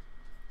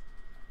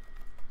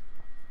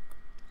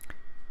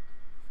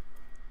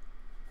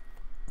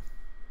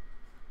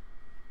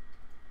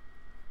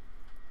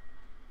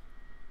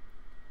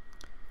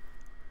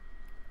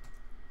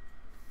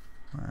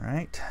 All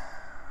right.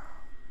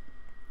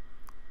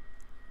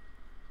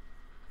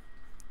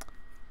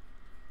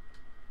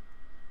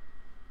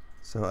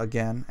 So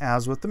again,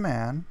 as with the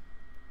man,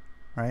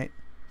 right?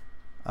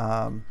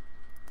 And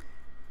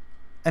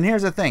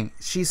here's the thing.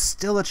 She's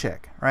still a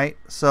chick, right?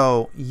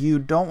 So you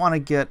don't want to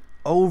get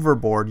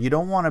overboard. You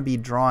don't want to be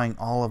drawing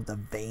all of the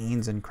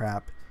veins and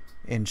crap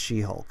in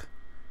She-Hulk.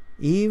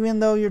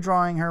 Even though you're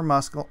drawing her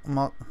muscled,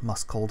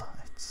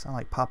 it sounds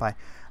like Popeye.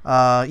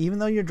 Even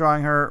though you're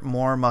drawing her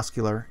more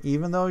muscular,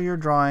 even though you're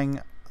drawing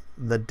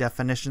the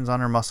definitions on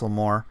her muscle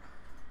more,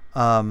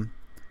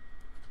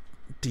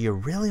 do you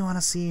really want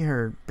to see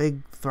her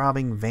big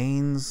throbbing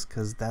veins?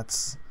 Because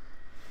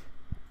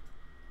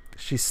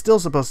she's still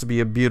supposed to be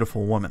a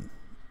beautiful woman,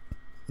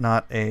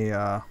 not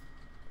a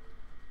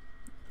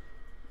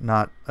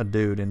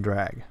dude in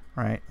drag,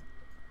 right?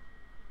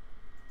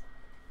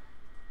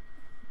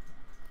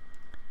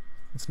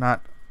 It's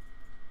not.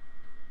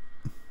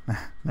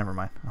 Never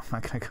mind. I'm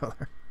not gonna go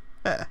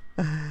there.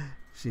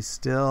 She's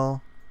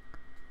still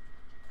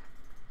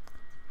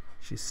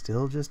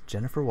just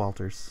Jennifer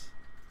Walters,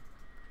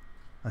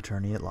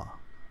 attorney at law.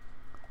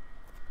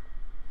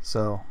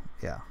 So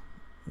yeah,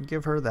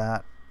 give her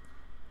that.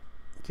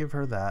 Give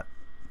her that.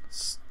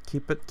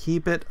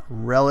 Keep it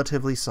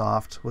relatively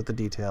soft with the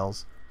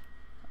details,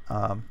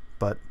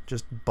 but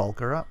just bulk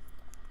her up.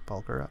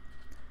 Bulk her up.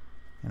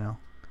 You know,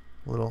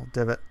 little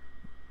divot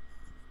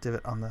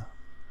on the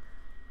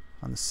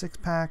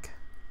 6-pack,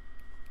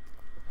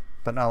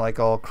 but not like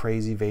all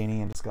crazy veiny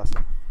and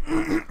disgusting.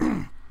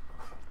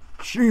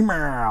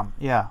 She-ma'am.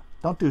 Yeah,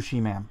 don't do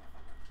she-ma'am.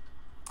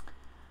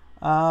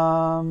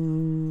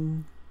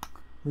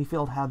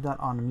 Liefeld had that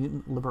on the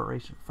Mutant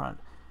Liberation Front.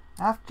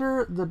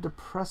 After the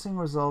depressing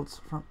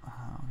results from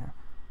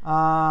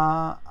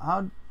how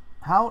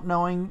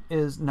important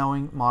is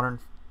knowing modern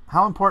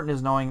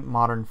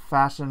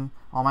fashion?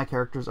 All my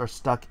characters are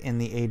stuck in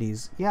the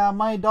 80s. Yeah,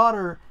 my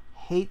daughter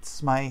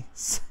hates my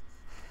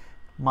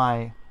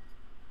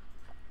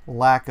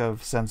lack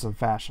of sense of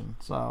fashion,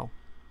 so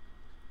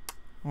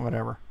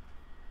whatever.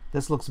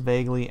 This looks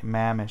vaguely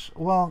mammish.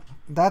 Well,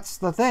 that's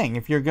the thing.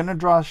 If you're gonna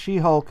draw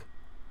She-Hulk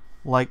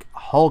like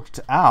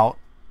hulked out,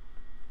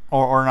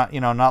 or not,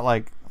 not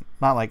like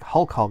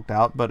hulked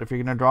out, but if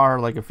you're gonna draw her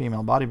like a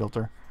female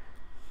bodybuilder,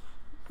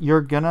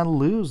 you're gonna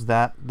lose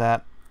that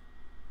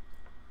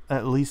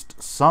at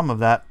least some of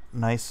that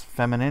nice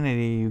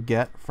femininity you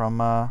get from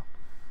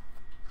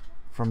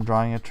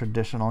drawing a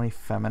traditionally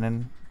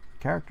feminine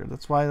character.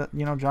 That's why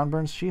John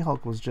Byrne's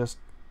She-Hulk was just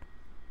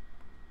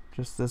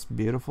this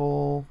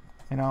beautiful,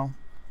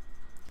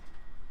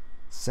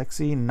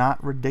 sexy,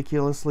 not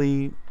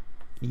ridiculously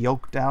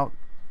yoked out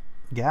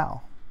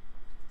gal.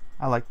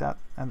 I like that,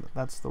 and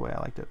that's the way I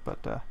liked it.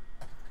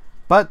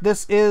 But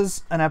this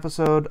is an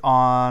episode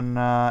on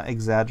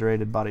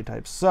exaggerated body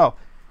types. So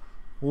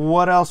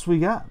what else we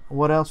got?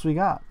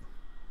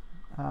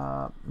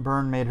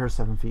 Byrne made her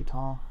 7 feet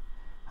tall.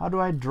 How do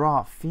I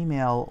draw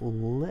female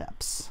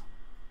lips?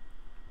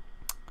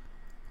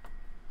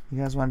 You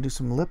guys want to do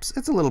some lips?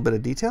 It's a little bit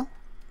of detail.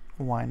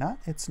 Why not?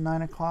 It's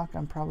 9 o'clock.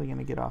 I'm probably going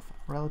to get off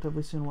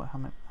relatively soon. How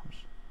much?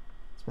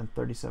 It's been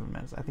 37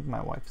 minutes. I think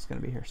my wife is going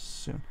to be here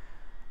soon.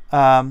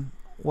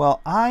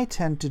 Well, I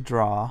tend to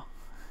draw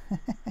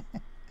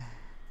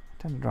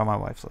my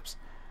wife's lips.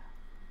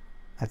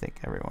 I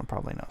think everyone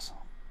probably knows.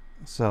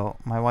 So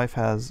my wife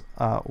has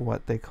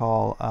what they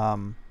call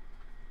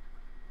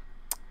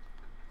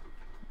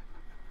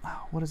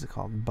what is it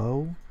called?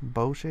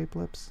 Bow shaped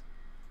lips.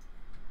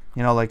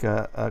 Like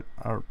a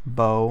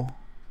bow.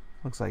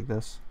 Looks like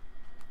this.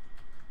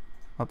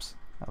 Oops,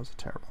 that was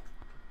terrible.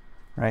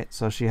 Right,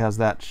 so she has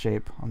that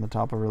shape on the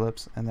top of her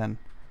lips, and then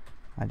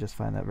I just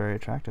find that very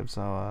attractive.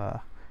 So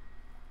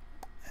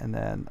and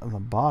then on the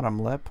bottom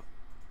lip,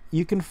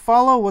 you can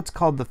follow what's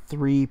called the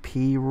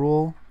 3P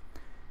rule,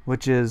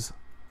 which is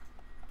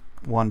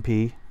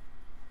 1P,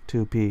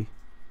 2P,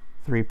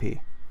 3P,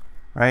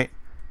 right?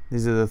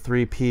 These are the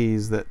 3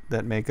 P's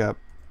that make up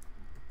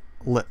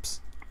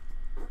lips,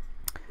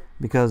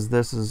 because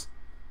this is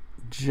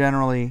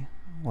generally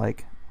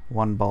like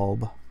one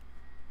bulb,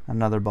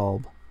 another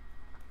bulb,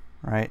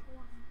 right?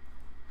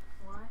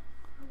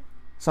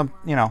 Some,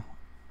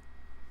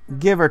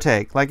 give or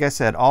take. Like I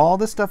said, all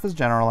this stuff is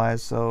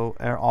generalized, so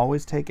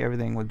always take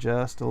everything with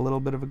just a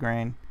little bit of a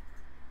grain.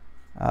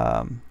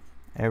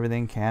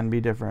 Everything can be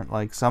different.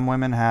 Like some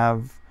women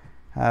have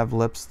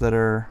lips that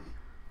are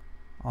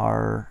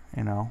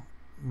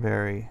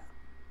very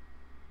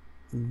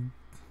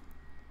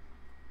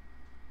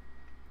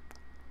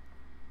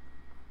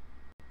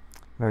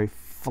very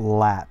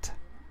flat,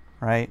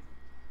 right?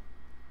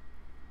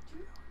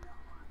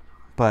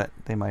 But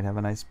they might have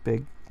a nice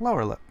big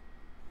lower lip.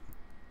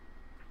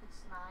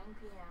 It's 9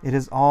 p.m. It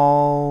is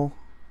all,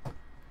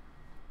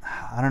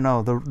 I don't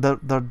know,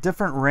 the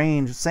different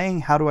range.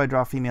 Saying how do I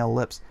draw female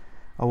lips,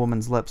 a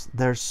woman's lips,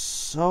 there's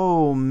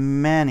so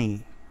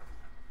many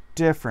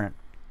different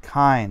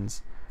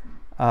kinds.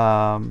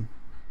 There's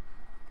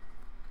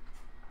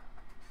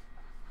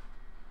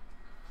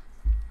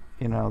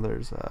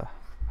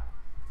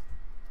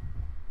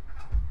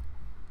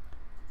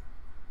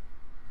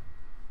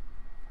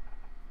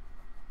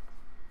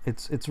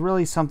it's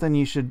really something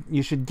you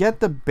should get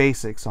the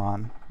basics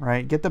on,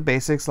 right? Get the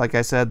basics, like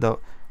I said, the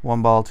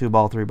 1 ball, 2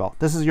 ball, 3 ball.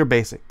 This is your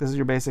basic. This is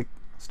your basic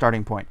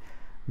starting point.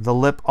 The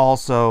lip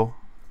also,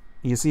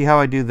 you see how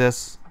I do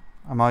this?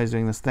 I'm always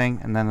doing this thing,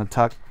 and then the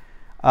tuck.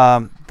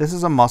 This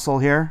is a muscle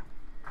here.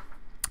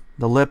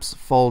 The lips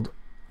fold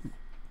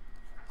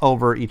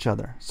over each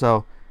other.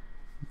 So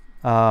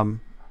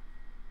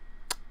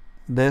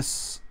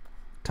this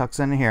tucks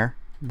into here.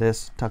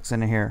 This tucks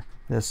into here.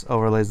 This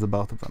overlays the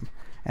both of them.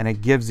 And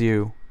it gives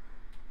you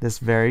this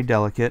very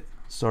delicate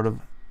sort of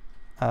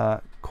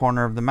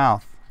corner of the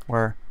mouth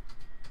where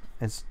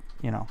it's,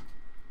 you know,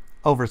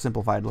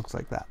 oversimplified, looks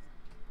like that.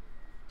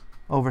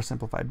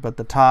 Oversimplified. But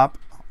the top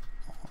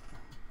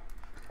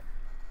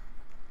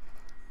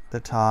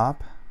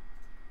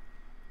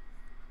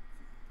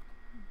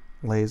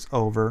lays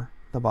over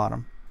the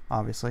bottom,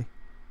 obviously,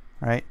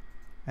 right?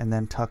 And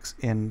then tucks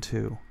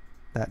into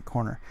that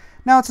corner.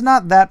 Now, it's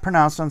not that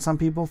pronounced on some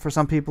people. For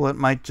some people, it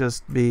might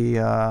just be,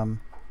 you know,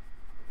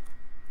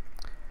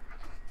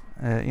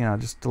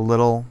 just a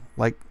little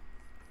like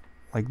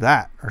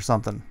that or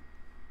something.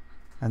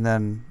 And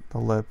then the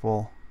lip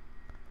will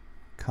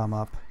come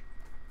up.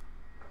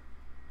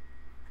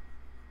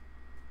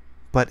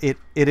 But it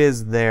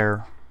is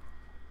there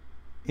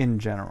in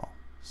general.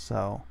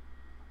 So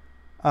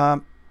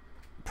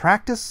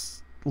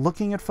practice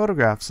looking at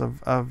photographs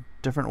of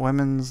different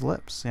women's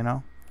lips, you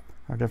know,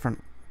 or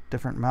different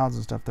mouths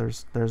and stuff.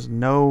 There's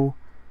no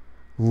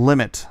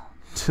limit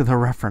to the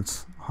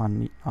reference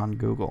on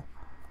Google.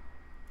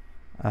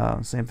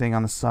 Same thing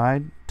on the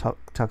side,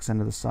 tucks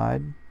into the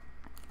side.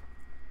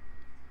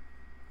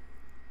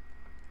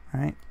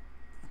 Right?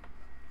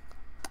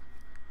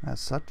 As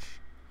such.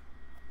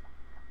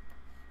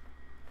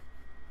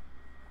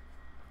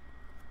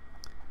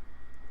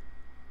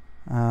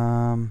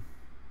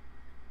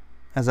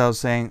 As I was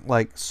saying,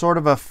 like sort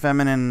of a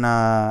feminine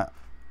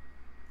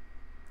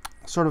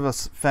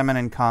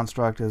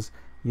construct is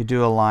you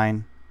do a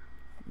line,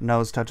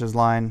 nose touches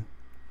line,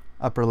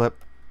 upper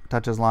lip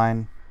touches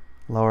line,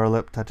 lower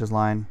lip touches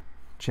line,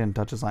 chin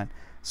touches line.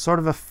 Sort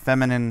of a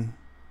feminine,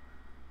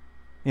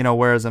 you know,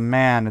 whereas a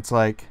man, it's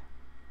like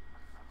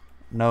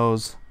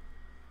nose,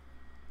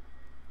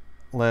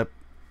 lip,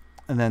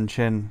 and then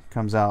chin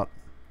comes out.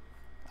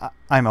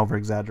 I'm over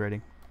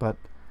exaggerating, but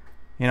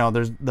you know,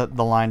 there's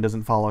the line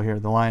doesn't follow here.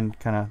 The line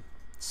kind of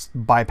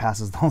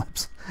bypasses the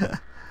lips.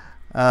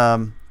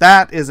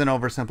 That is an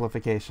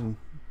oversimplification.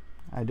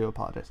 I do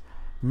apologize.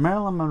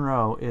 Marilyn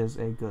Monroe is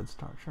a good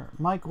start. Sure.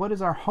 Mike, what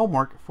is our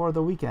homework for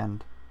the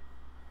weekend?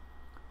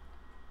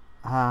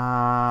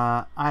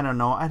 I don't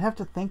know. I'd have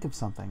to think of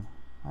something.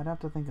 And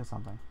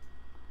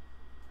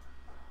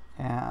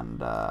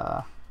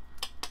I'm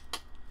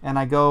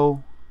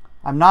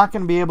not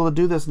going to be able to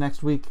do this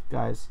next week,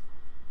 guys,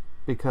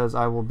 because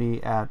I will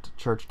be at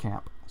church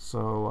camp.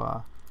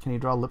 So, can you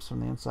draw lips from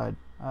the inside?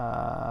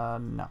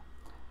 No.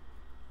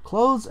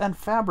 Clothes and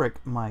fabric,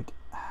 Mike.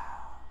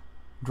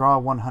 Draw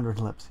 100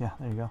 lips. Yeah,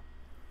 there you go.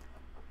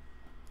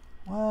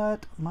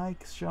 What?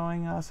 Mike's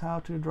showing us how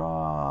to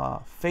draw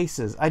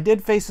faces. I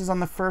did faces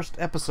on the first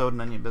episode,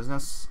 None Your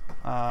Business.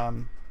 I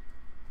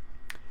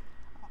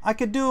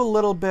could do a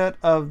little bit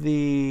of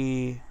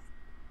the...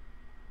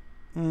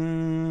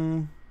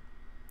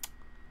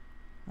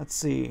 let's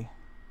see.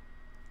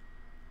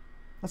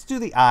 Let's do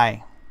the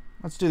eye.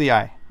 All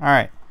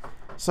right.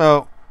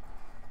 So,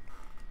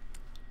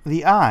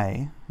 the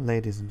eye,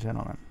 ladies and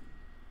gentlemen,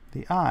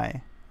 the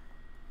eye,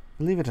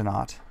 believe it or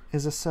not,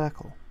 is a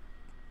circle.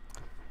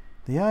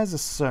 The eye is a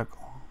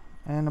circle,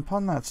 and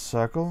upon that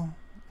circle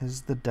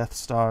is the Death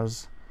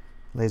Star's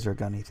laser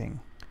gunny thing.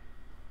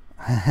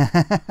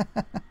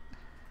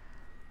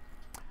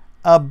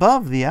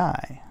 Above the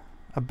eye,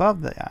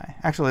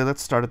 actually,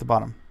 let's start at the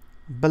bottom.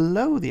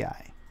 Below the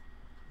eye,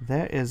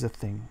 there is a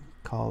thing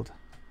called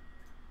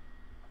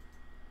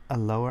a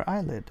lower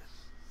eyelid.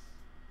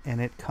 And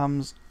it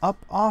comes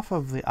up off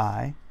of the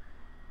eye,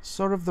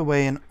 sort of the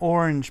way an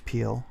orange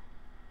peel.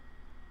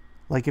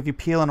 Like if you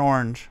peel an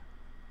orange,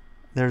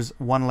 there's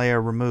one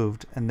layer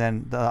removed, and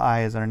then the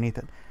eye is underneath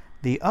it.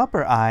 The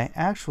upper eye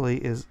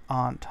actually is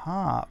on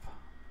top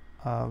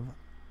of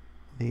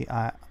the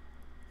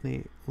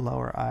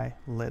lower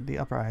eyelid, the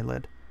upper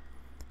eyelid.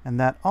 And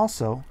that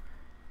also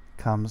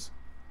comes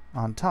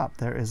on top.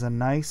 There is a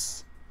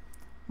nice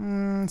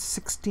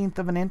 1/16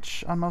 of an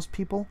inch on most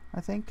people,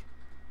 I think,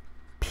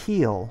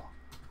 peel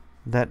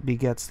that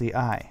begets the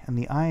eye. And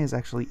the eye is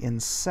actually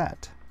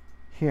inset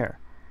here.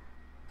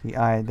 The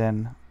eye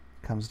then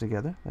comes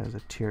together. There's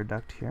a tear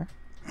duct here.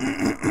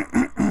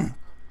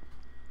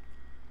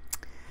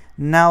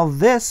 Now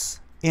this,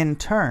 in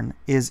turn,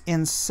 is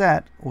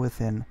inset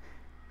within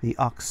the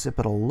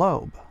occipital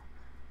lobe.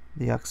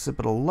 The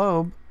occipital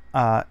lobe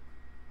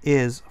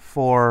is,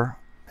 for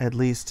at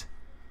least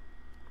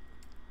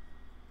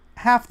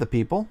half the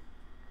people,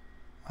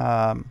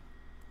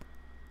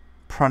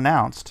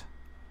 pronounced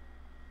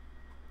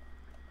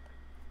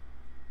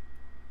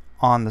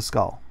on the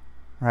skull,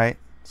 right?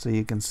 So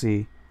you can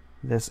see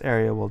this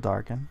area will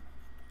darken.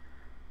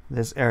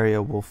 this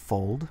area will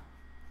fold.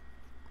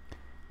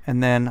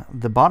 And then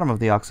the bottom of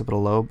the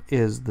occipital lobe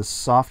is the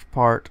soft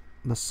part.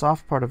 The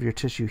soft part of your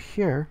tissue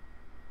here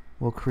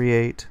will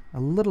create a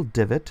little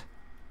divot.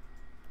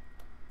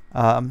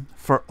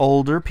 For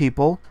older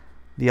people,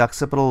 the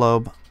occipital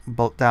lobe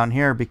down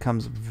here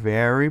becomes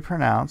very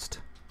pronounced,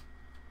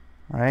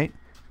 right?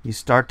 You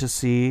start to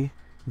see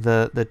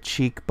the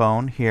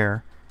cheekbone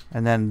here,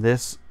 and then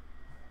this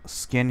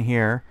skin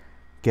here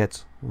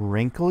gets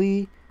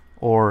wrinkly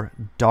or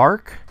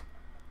dark.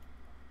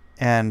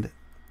 And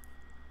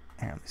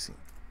here, let me see.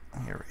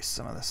 Let me erase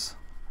some of this.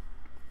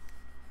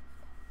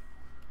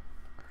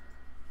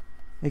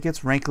 It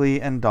gets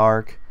wrinkly and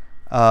dark.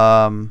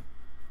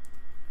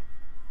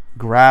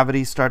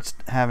 Gravity starts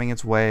having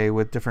its way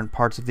with different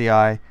parts of the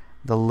eye.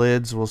 The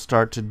lids will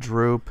start to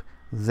droop.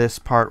 This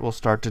part will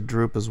start to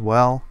droop as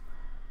well.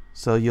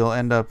 So you'll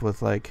end up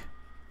with like,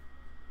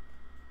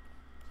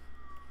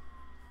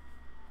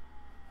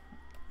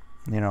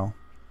 you know,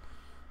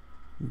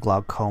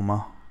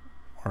 glaucoma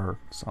or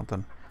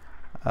something.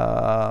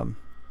 And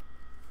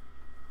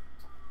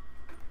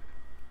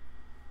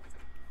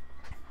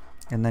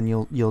then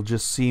you'll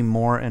just see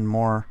more and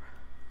more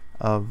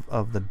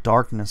of the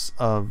darkness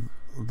of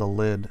the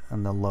lid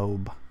and the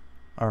lobe,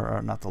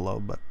 or not the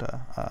lobe, but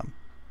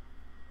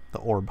the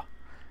orb.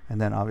 And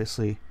then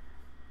obviously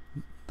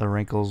the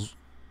wrinkles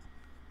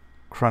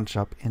crunch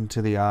up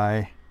into the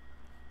eye.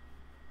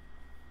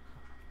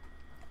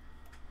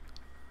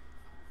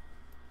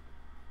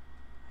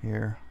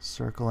 Here,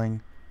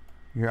 circling,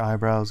 your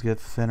eyebrows get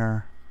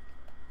thinner.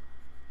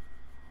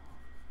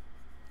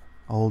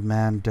 Old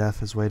man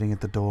death is waiting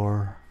at the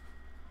door.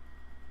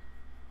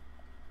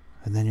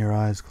 And then your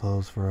eyes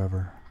close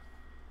forever.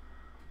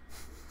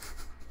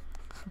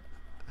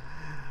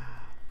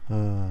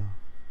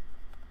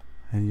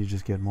 And you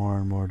just get more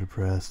and more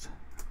depressed.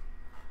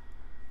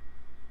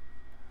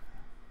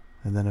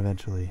 And then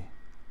eventually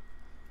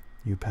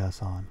you pass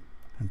on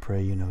and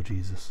pray you know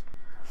Jesus.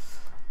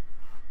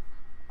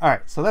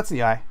 Alright, so that's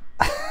the eye.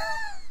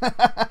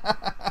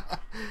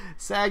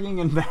 Sagging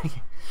and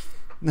bagging.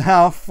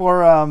 Now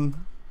for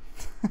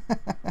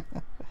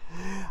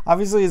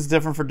obviously it's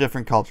different for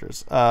different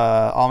cultures.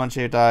 Almond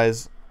shaped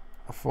eyes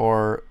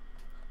for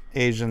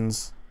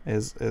Asians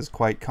is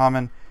quite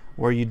common,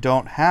 where you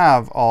don't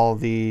have all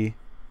the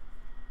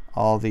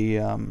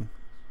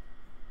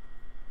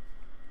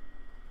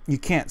you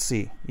can't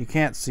see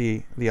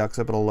the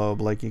occipital lobe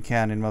like you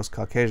can in most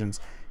Caucasians.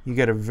 You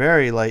get a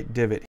very light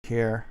divot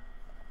here.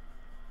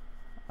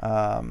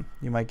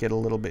 You might get a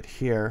little bit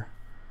here,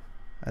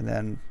 and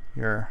then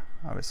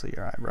obviously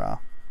your eyebrow.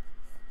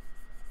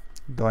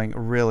 Going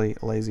really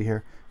lazy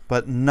here,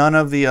 but none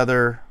of the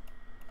other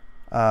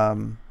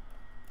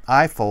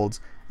eye folds.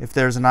 If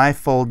there's an eye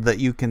fold that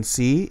you can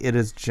see, it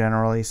is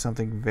generally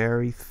something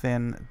very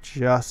thin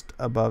just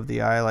above the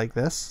eye like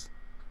this,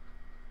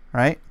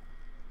 right?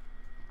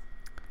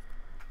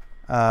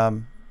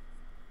 So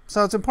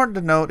it's important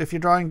to note, if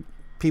you're drawing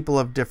people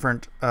of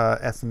different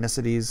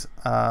ethnicities,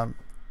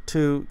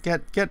 to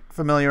get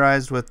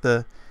familiarized with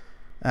the,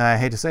 I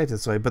hate to say it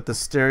this way, but the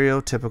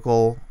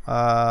stereotypical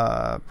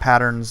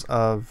patterns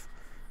of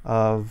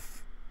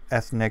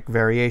ethnic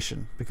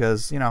variation,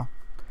 because, you know,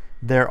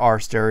 there are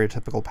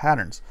stereotypical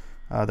patterns.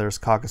 There's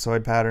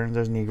Caucasoid patterns,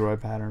 there's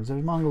Negroid patterns,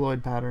 there's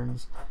Mongoloid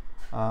patterns.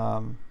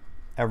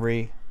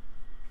 Every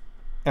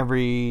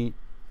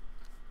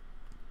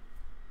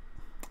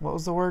what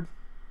was the word?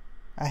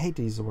 I hate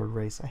to use the word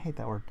race. I hate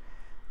that word.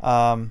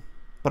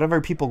 But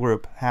every people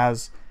group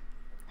has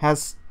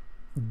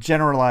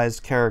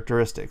generalized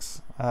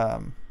characteristics.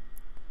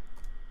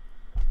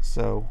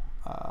 True.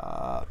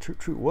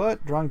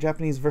 What? Drawing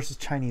Japanese versus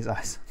Chinese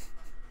eyes.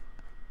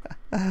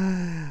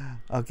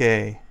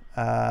 Okay.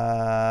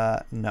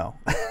 No.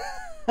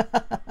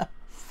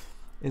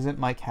 Isn't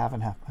Mike half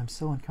and half? I'm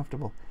so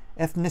uncomfortable.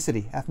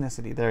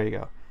 Ethnicity. There you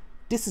go.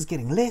 This is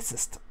getting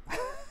racist.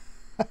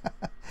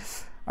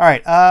 All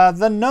right.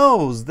 The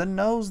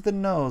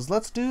nose.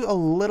 Let's do a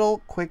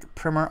little quick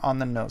primer on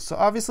the nose. So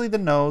obviously the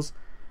nose,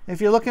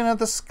 if you're looking at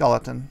the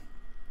skeleton,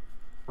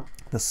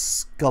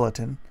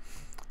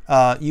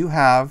 you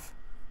have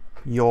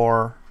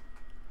your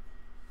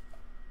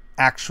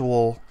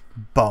actual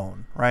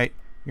bone, right?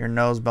 Your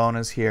nose bone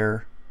is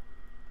here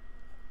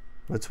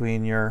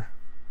between your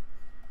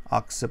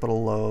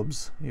occipital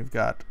lobes. You've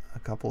got a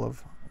couple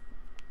of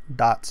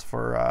dots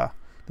for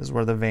this is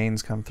where the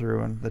veins come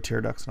through and the tear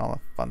ducts and all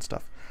that fun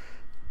stuff.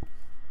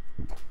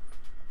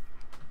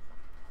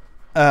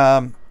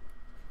 And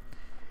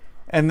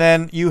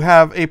then you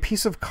have a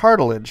piece of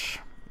cartilage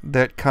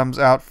that comes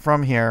out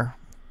from here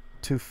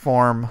to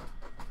form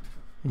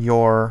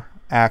your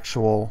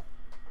actual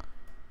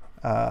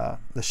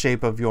the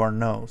shape of your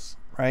nose,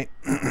 right?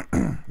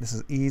 This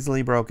is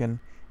easily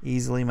broken,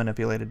 easily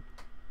manipulated.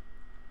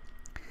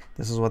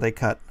 This is what they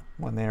cut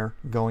when they're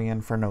going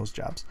in for nose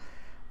jobs.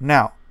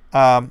 Now,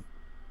 let me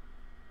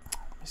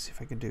see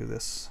if I can do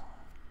this.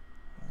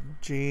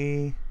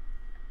 G.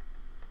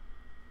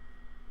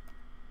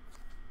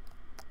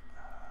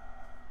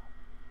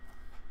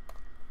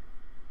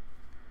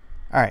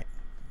 All right,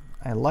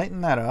 I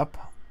lighten that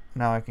up.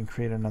 Now I can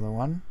create another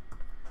one.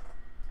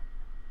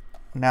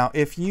 Now,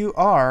 if you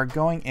are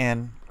going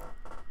in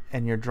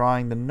and you're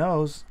drawing the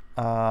nose,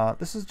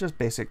 this is just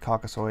basic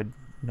Caucasoid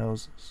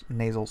nose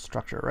nasal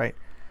structure, right?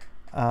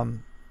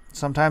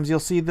 Sometimes you'll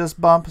see this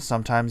bump,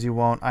 sometimes you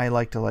won't. I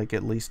like to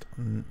at least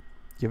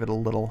give it a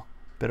little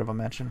bit of a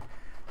mention.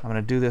 I'm going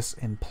to do this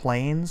in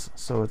planes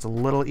so it's a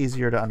little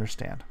easier to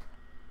understand.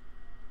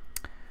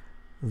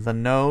 The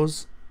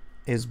nose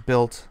is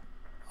built.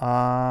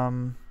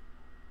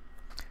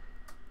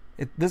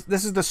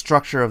 This is the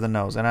structure of the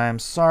nose, and I am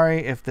sorry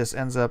if this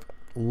ends up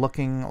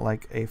looking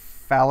like a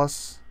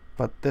phallus,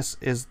 but this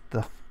is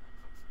the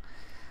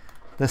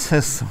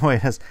way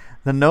it is.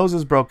 The nose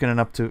is broken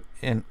up to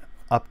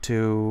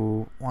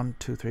 1,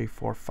 2, 3,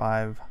 4,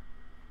 5,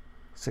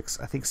 6,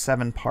 I think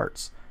 7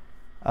 parts.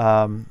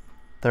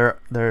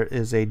 There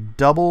is a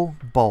double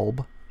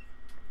bulb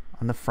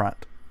on the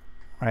front,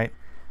 right?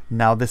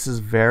 Now this is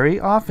very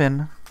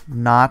often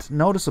not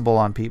noticeable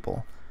on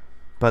people,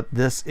 but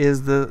this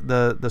is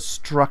the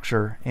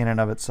structure in and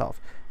of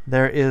itself.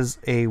 There is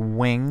a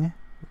wing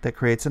that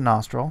creates a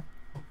nostril,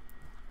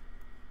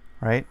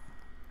 right?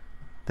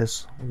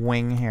 This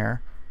wing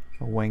here,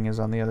 the wing is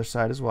on the other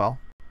side as well.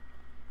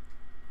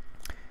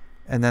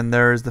 And then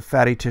there is the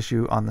fatty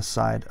tissue on the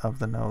side of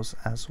the nose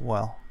as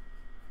well.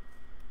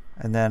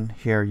 And then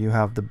here you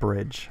have the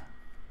bridge.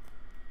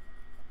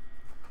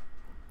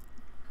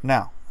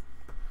 Now,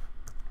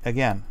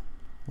 again,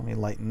 let me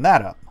lighten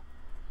that up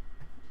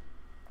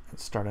and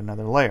start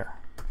another layer.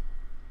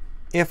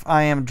 If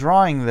I am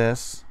drawing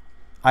this,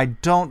 I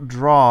don't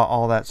draw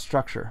all that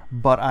structure,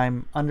 but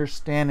I'm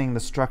understanding the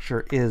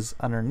structure is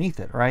underneath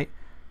it, right?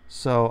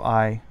 So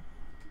I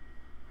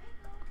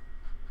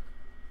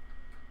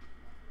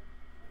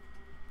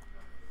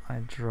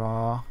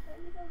draw.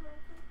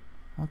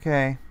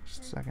 Okay,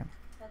 just a second.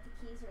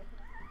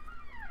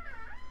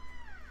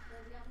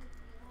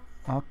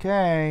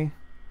 Okay.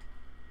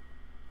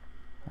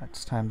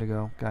 It's time to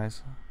go,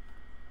 guys.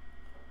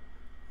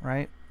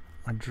 Right?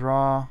 I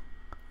draw.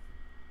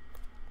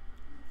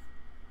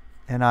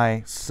 And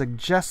I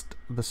suggest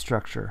the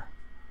structure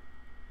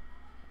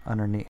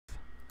underneath.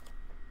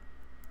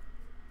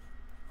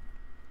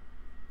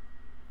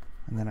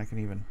 And then I can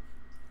even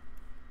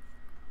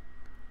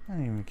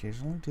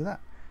occasionally do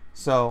that.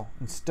 So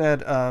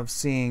instead of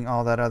seeing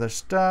all that other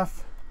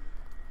stuff,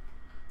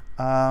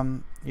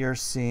 you're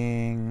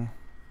seeing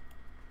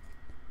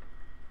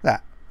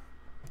that,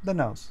 the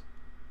nose,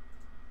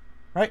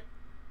 right?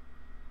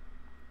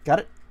 Got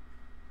it?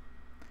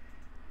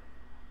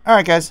 All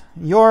right, guys,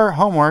 your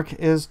homework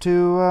is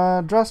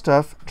to draw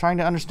stuff, trying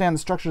to understand the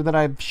structure that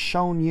I've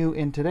shown you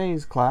in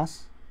today's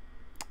class,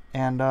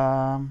 and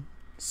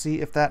see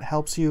if that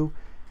helps you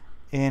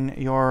in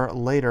your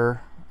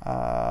later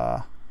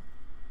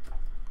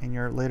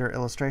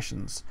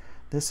illustrations.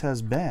 This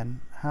has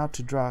been How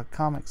to Draw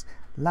Comics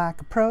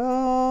Like a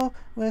Pro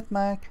with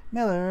Mike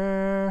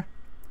Miller.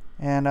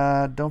 And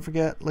don't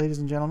forget, ladies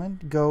and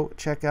gentlemen, go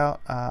check out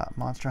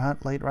Monster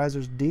Hunt Late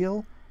Risers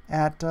deal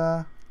at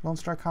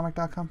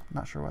LoneStarComic.com.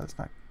 Not sure why that's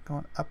not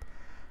going up.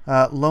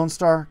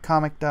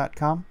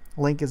 LoneStarComic.com.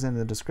 Link is in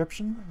the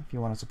description. If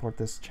you want to support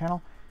this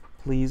channel,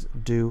 please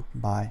do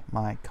buy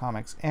my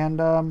comics.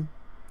 And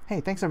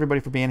hey, thanks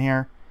everybody for being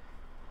here.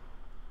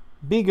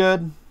 Be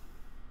good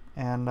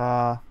and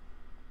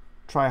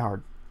try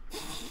hard.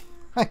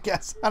 I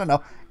guess. I don't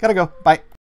know. Gotta go. Bye.